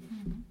agility.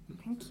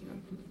 Thank you.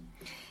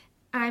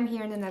 I'm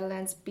here in the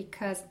Netherlands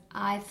because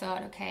I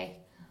thought, okay,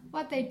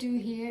 what they do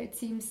here, it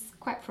seems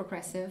quite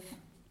progressive.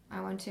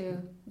 I want to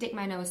dig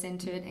my nose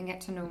into it and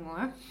get to know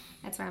more.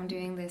 That's why I'm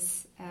doing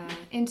this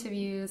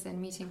interviews and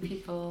meeting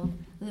people,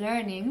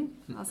 learning,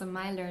 also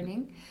my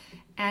learning.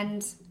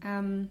 And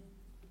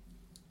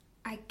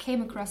I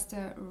came across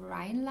the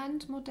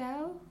Rhineland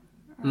model.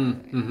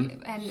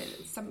 And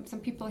some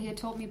people here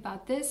told me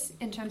about this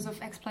in terms of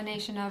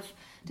explanation of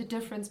the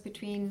difference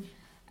between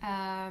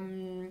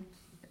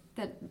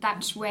the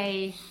Dutch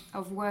way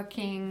of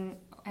working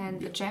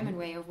and the German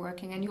way of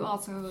working. And you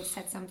also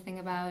said something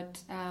about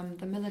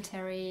the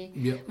military,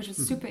 which was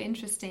super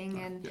interesting.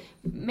 And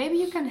maybe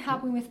you can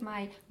help me with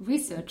my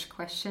research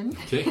question.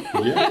 Okay.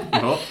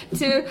 Yeah.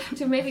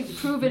 to maybe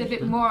prove it a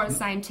bit more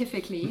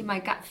scientifically, my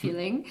gut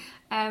feeling.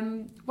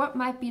 What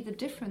might be the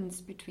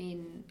difference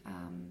between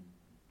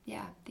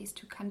these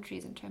two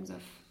countries in terms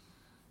of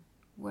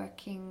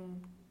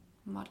working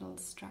model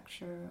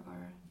structure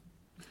or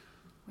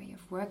way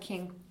of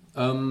working?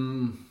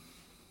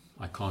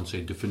 I can't say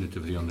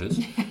definitively on this,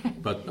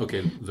 but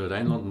okay, the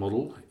Rhineland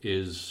model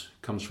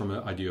comes from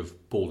an idea of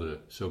polderen.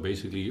 So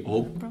basically,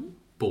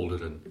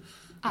 polderen.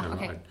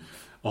 Okay.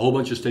 A whole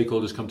bunch of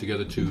stakeholders come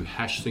together to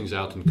hash things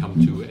out and come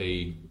to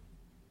a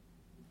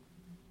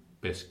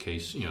best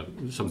case,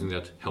 something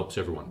that helps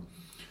everyone.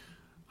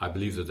 I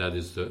believe that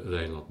is the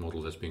Rhineland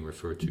model that's being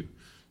referred to.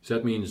 So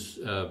that means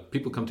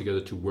people come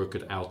together to work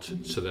it out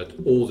so that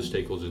all the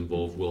stakeholders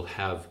involved will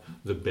have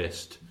the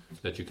best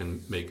that you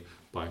can make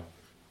by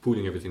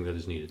pooling everything that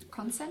is needed.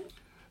 Consent?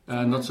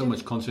 Not so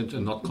much consent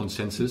and not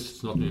consensus.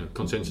 It's not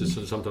consensus,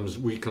 and sometimes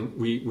we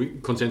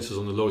consensus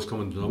on the lowest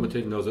common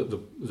denominator. No,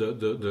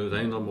 the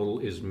Rhineland model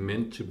is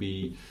meant to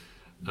be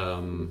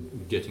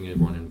getting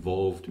everyone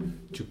involved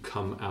to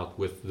come out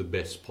with the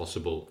best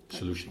possible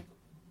solution.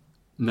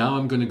 Now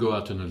I'm going to go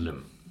out on a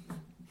limb.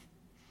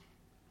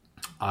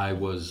 I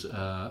was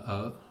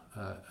a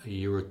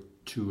year or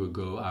two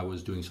ago. I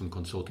was doing some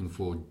consulting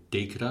for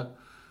DEKRA.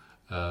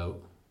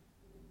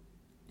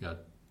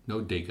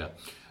 DEKRA.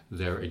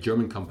 They're a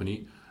German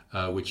company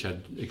which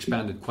had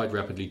expanded quite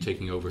rapidly,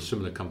 taking over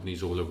similar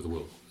companies all over the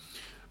world.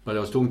 But I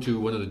was talking to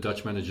one of the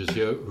Dutch managers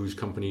here, whose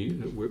company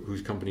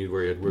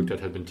where he had worked at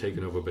had been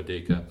taken over by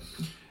DEKRA,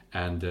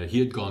 and he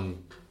had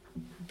gone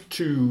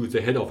to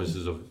the head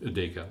offices of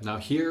DEKRA. Now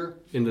here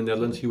in the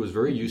Netherlands, he was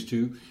very used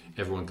to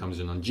everyone comes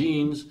in on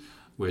jeans,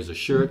 wears a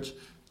shirt,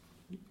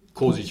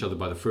 calls each other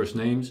by the first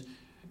names.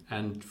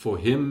 And for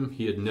him,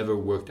 he had never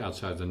worked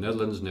outside the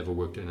Netherlands, never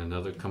worked in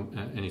another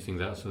anything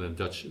that's in a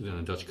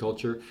Dutch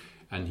culture,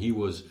 and he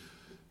was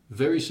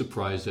very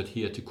surprised that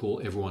he had to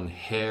call everyone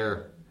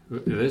Herr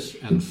this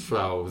and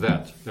Frau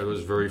that. That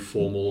was very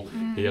formal.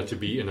 He had to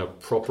be in a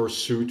proper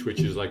suit, which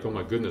is like, oh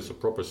my goodness, a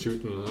proper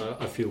suit, and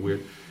I feel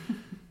weird.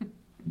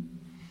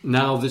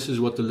 Now this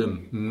is what the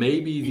limb.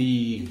 Maybe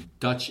the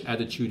Dutch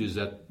attitude is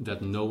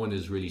that no one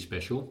is really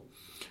special.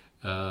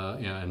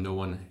 And no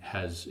one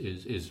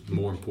is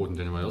more important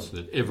than anyone else.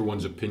 That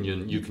everyone's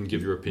opinion, you can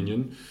give your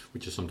opinion,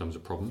 which is sometimes a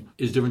problem,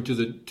 is different to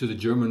the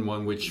German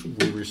one, which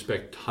we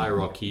respect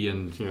hierarchy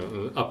and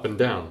up and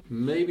down.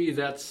 Maybe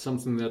that's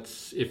something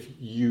that's if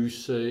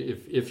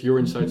your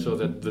insights are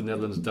that the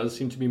Netherlands does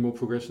seem to be more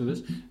progressive in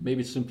this.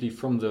 Maybe it's simply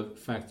from the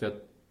fact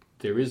that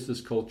there is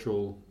this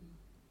cultural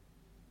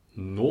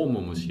norm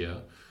almost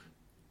here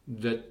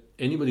that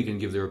anybody can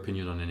give their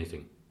opinion on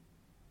anything.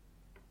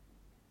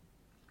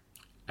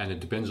 And it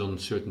depends on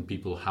certain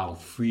people how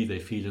free they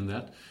feel in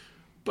that.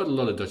 But a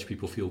lot of Dutch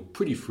people feel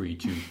pretty free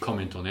to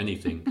comment on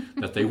anything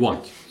that they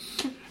want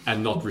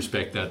and not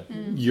respect that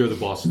you're the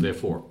boss,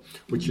 therefore,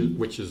 which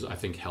is I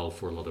think hell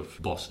for a lot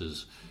of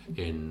bosses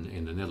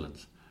in the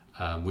Netherlands,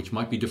 which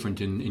might be different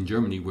in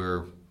Germany,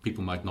 where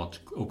people might not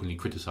openly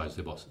criticize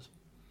their bosses.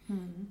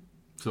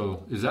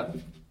 So is that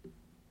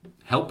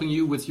helping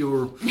you with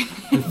your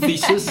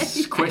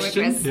thesis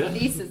question?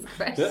 Thesis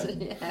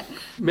question, yeah.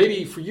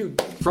 Maybe for you,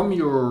 from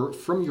your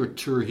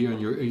tour here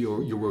and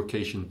your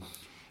vocation,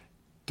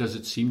 does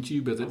it seem to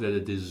you that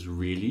it is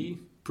really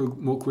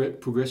more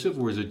progressive,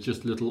 or is it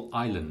just little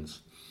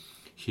islands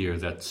here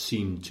that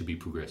seem to be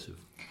progressive?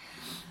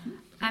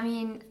 I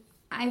mean,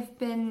 I've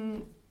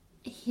been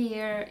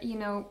here,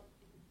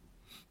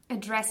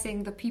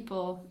 addressing the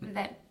people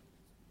that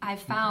I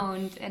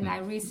found and I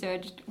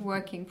researched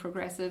working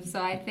progressive.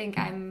 So I think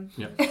I'm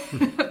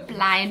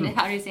blind,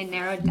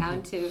 narrowed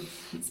down to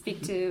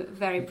speak to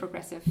very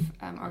progressive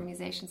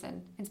organizations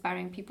and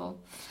inspiring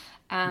people.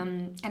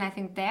 And I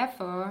think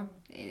therefore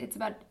it's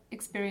about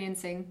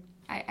experiencing.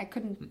 I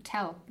couldn't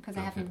tell because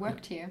I haven't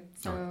worked here.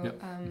 So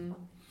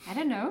I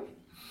don't know.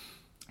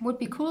 Would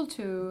be cool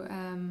to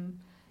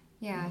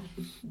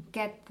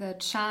get the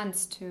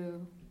chance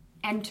to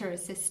enter a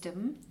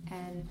system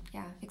and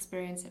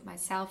experience it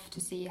myself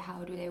to see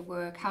how do they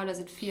work, how does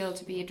it feel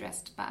to be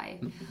addressed by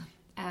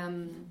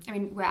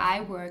where I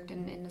worked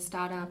in the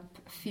startup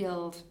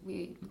field,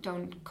 we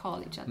don't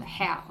call each other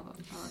Herr or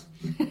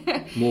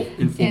more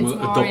informal,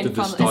 adopted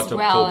the startup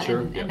culture,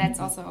 and that's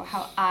also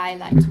how I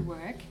like to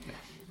work.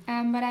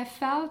 But I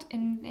felt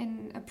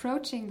in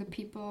approaching the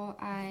people,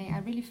 I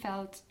really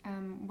felt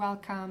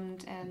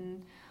welcomed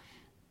and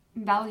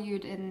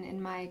valued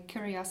in my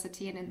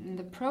curiosity and in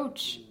the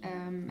approach,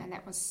 and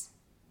that was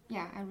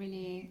I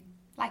really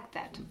liked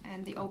that,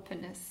 and the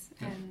openness,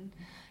 and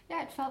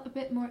it felt a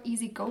bit more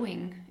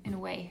easygoing in a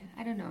way.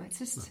 I don't know, it's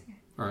just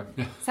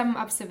some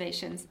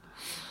observations.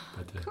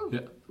 But, cool.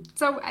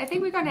 So I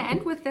think we're going to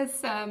end with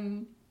this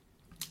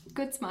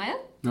good smile.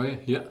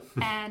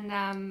 And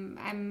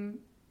I'm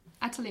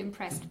utterly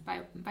impressed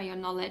by your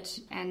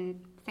knowledge,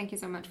 and thank you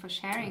so much for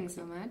sharing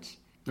so much.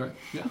 All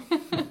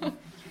right.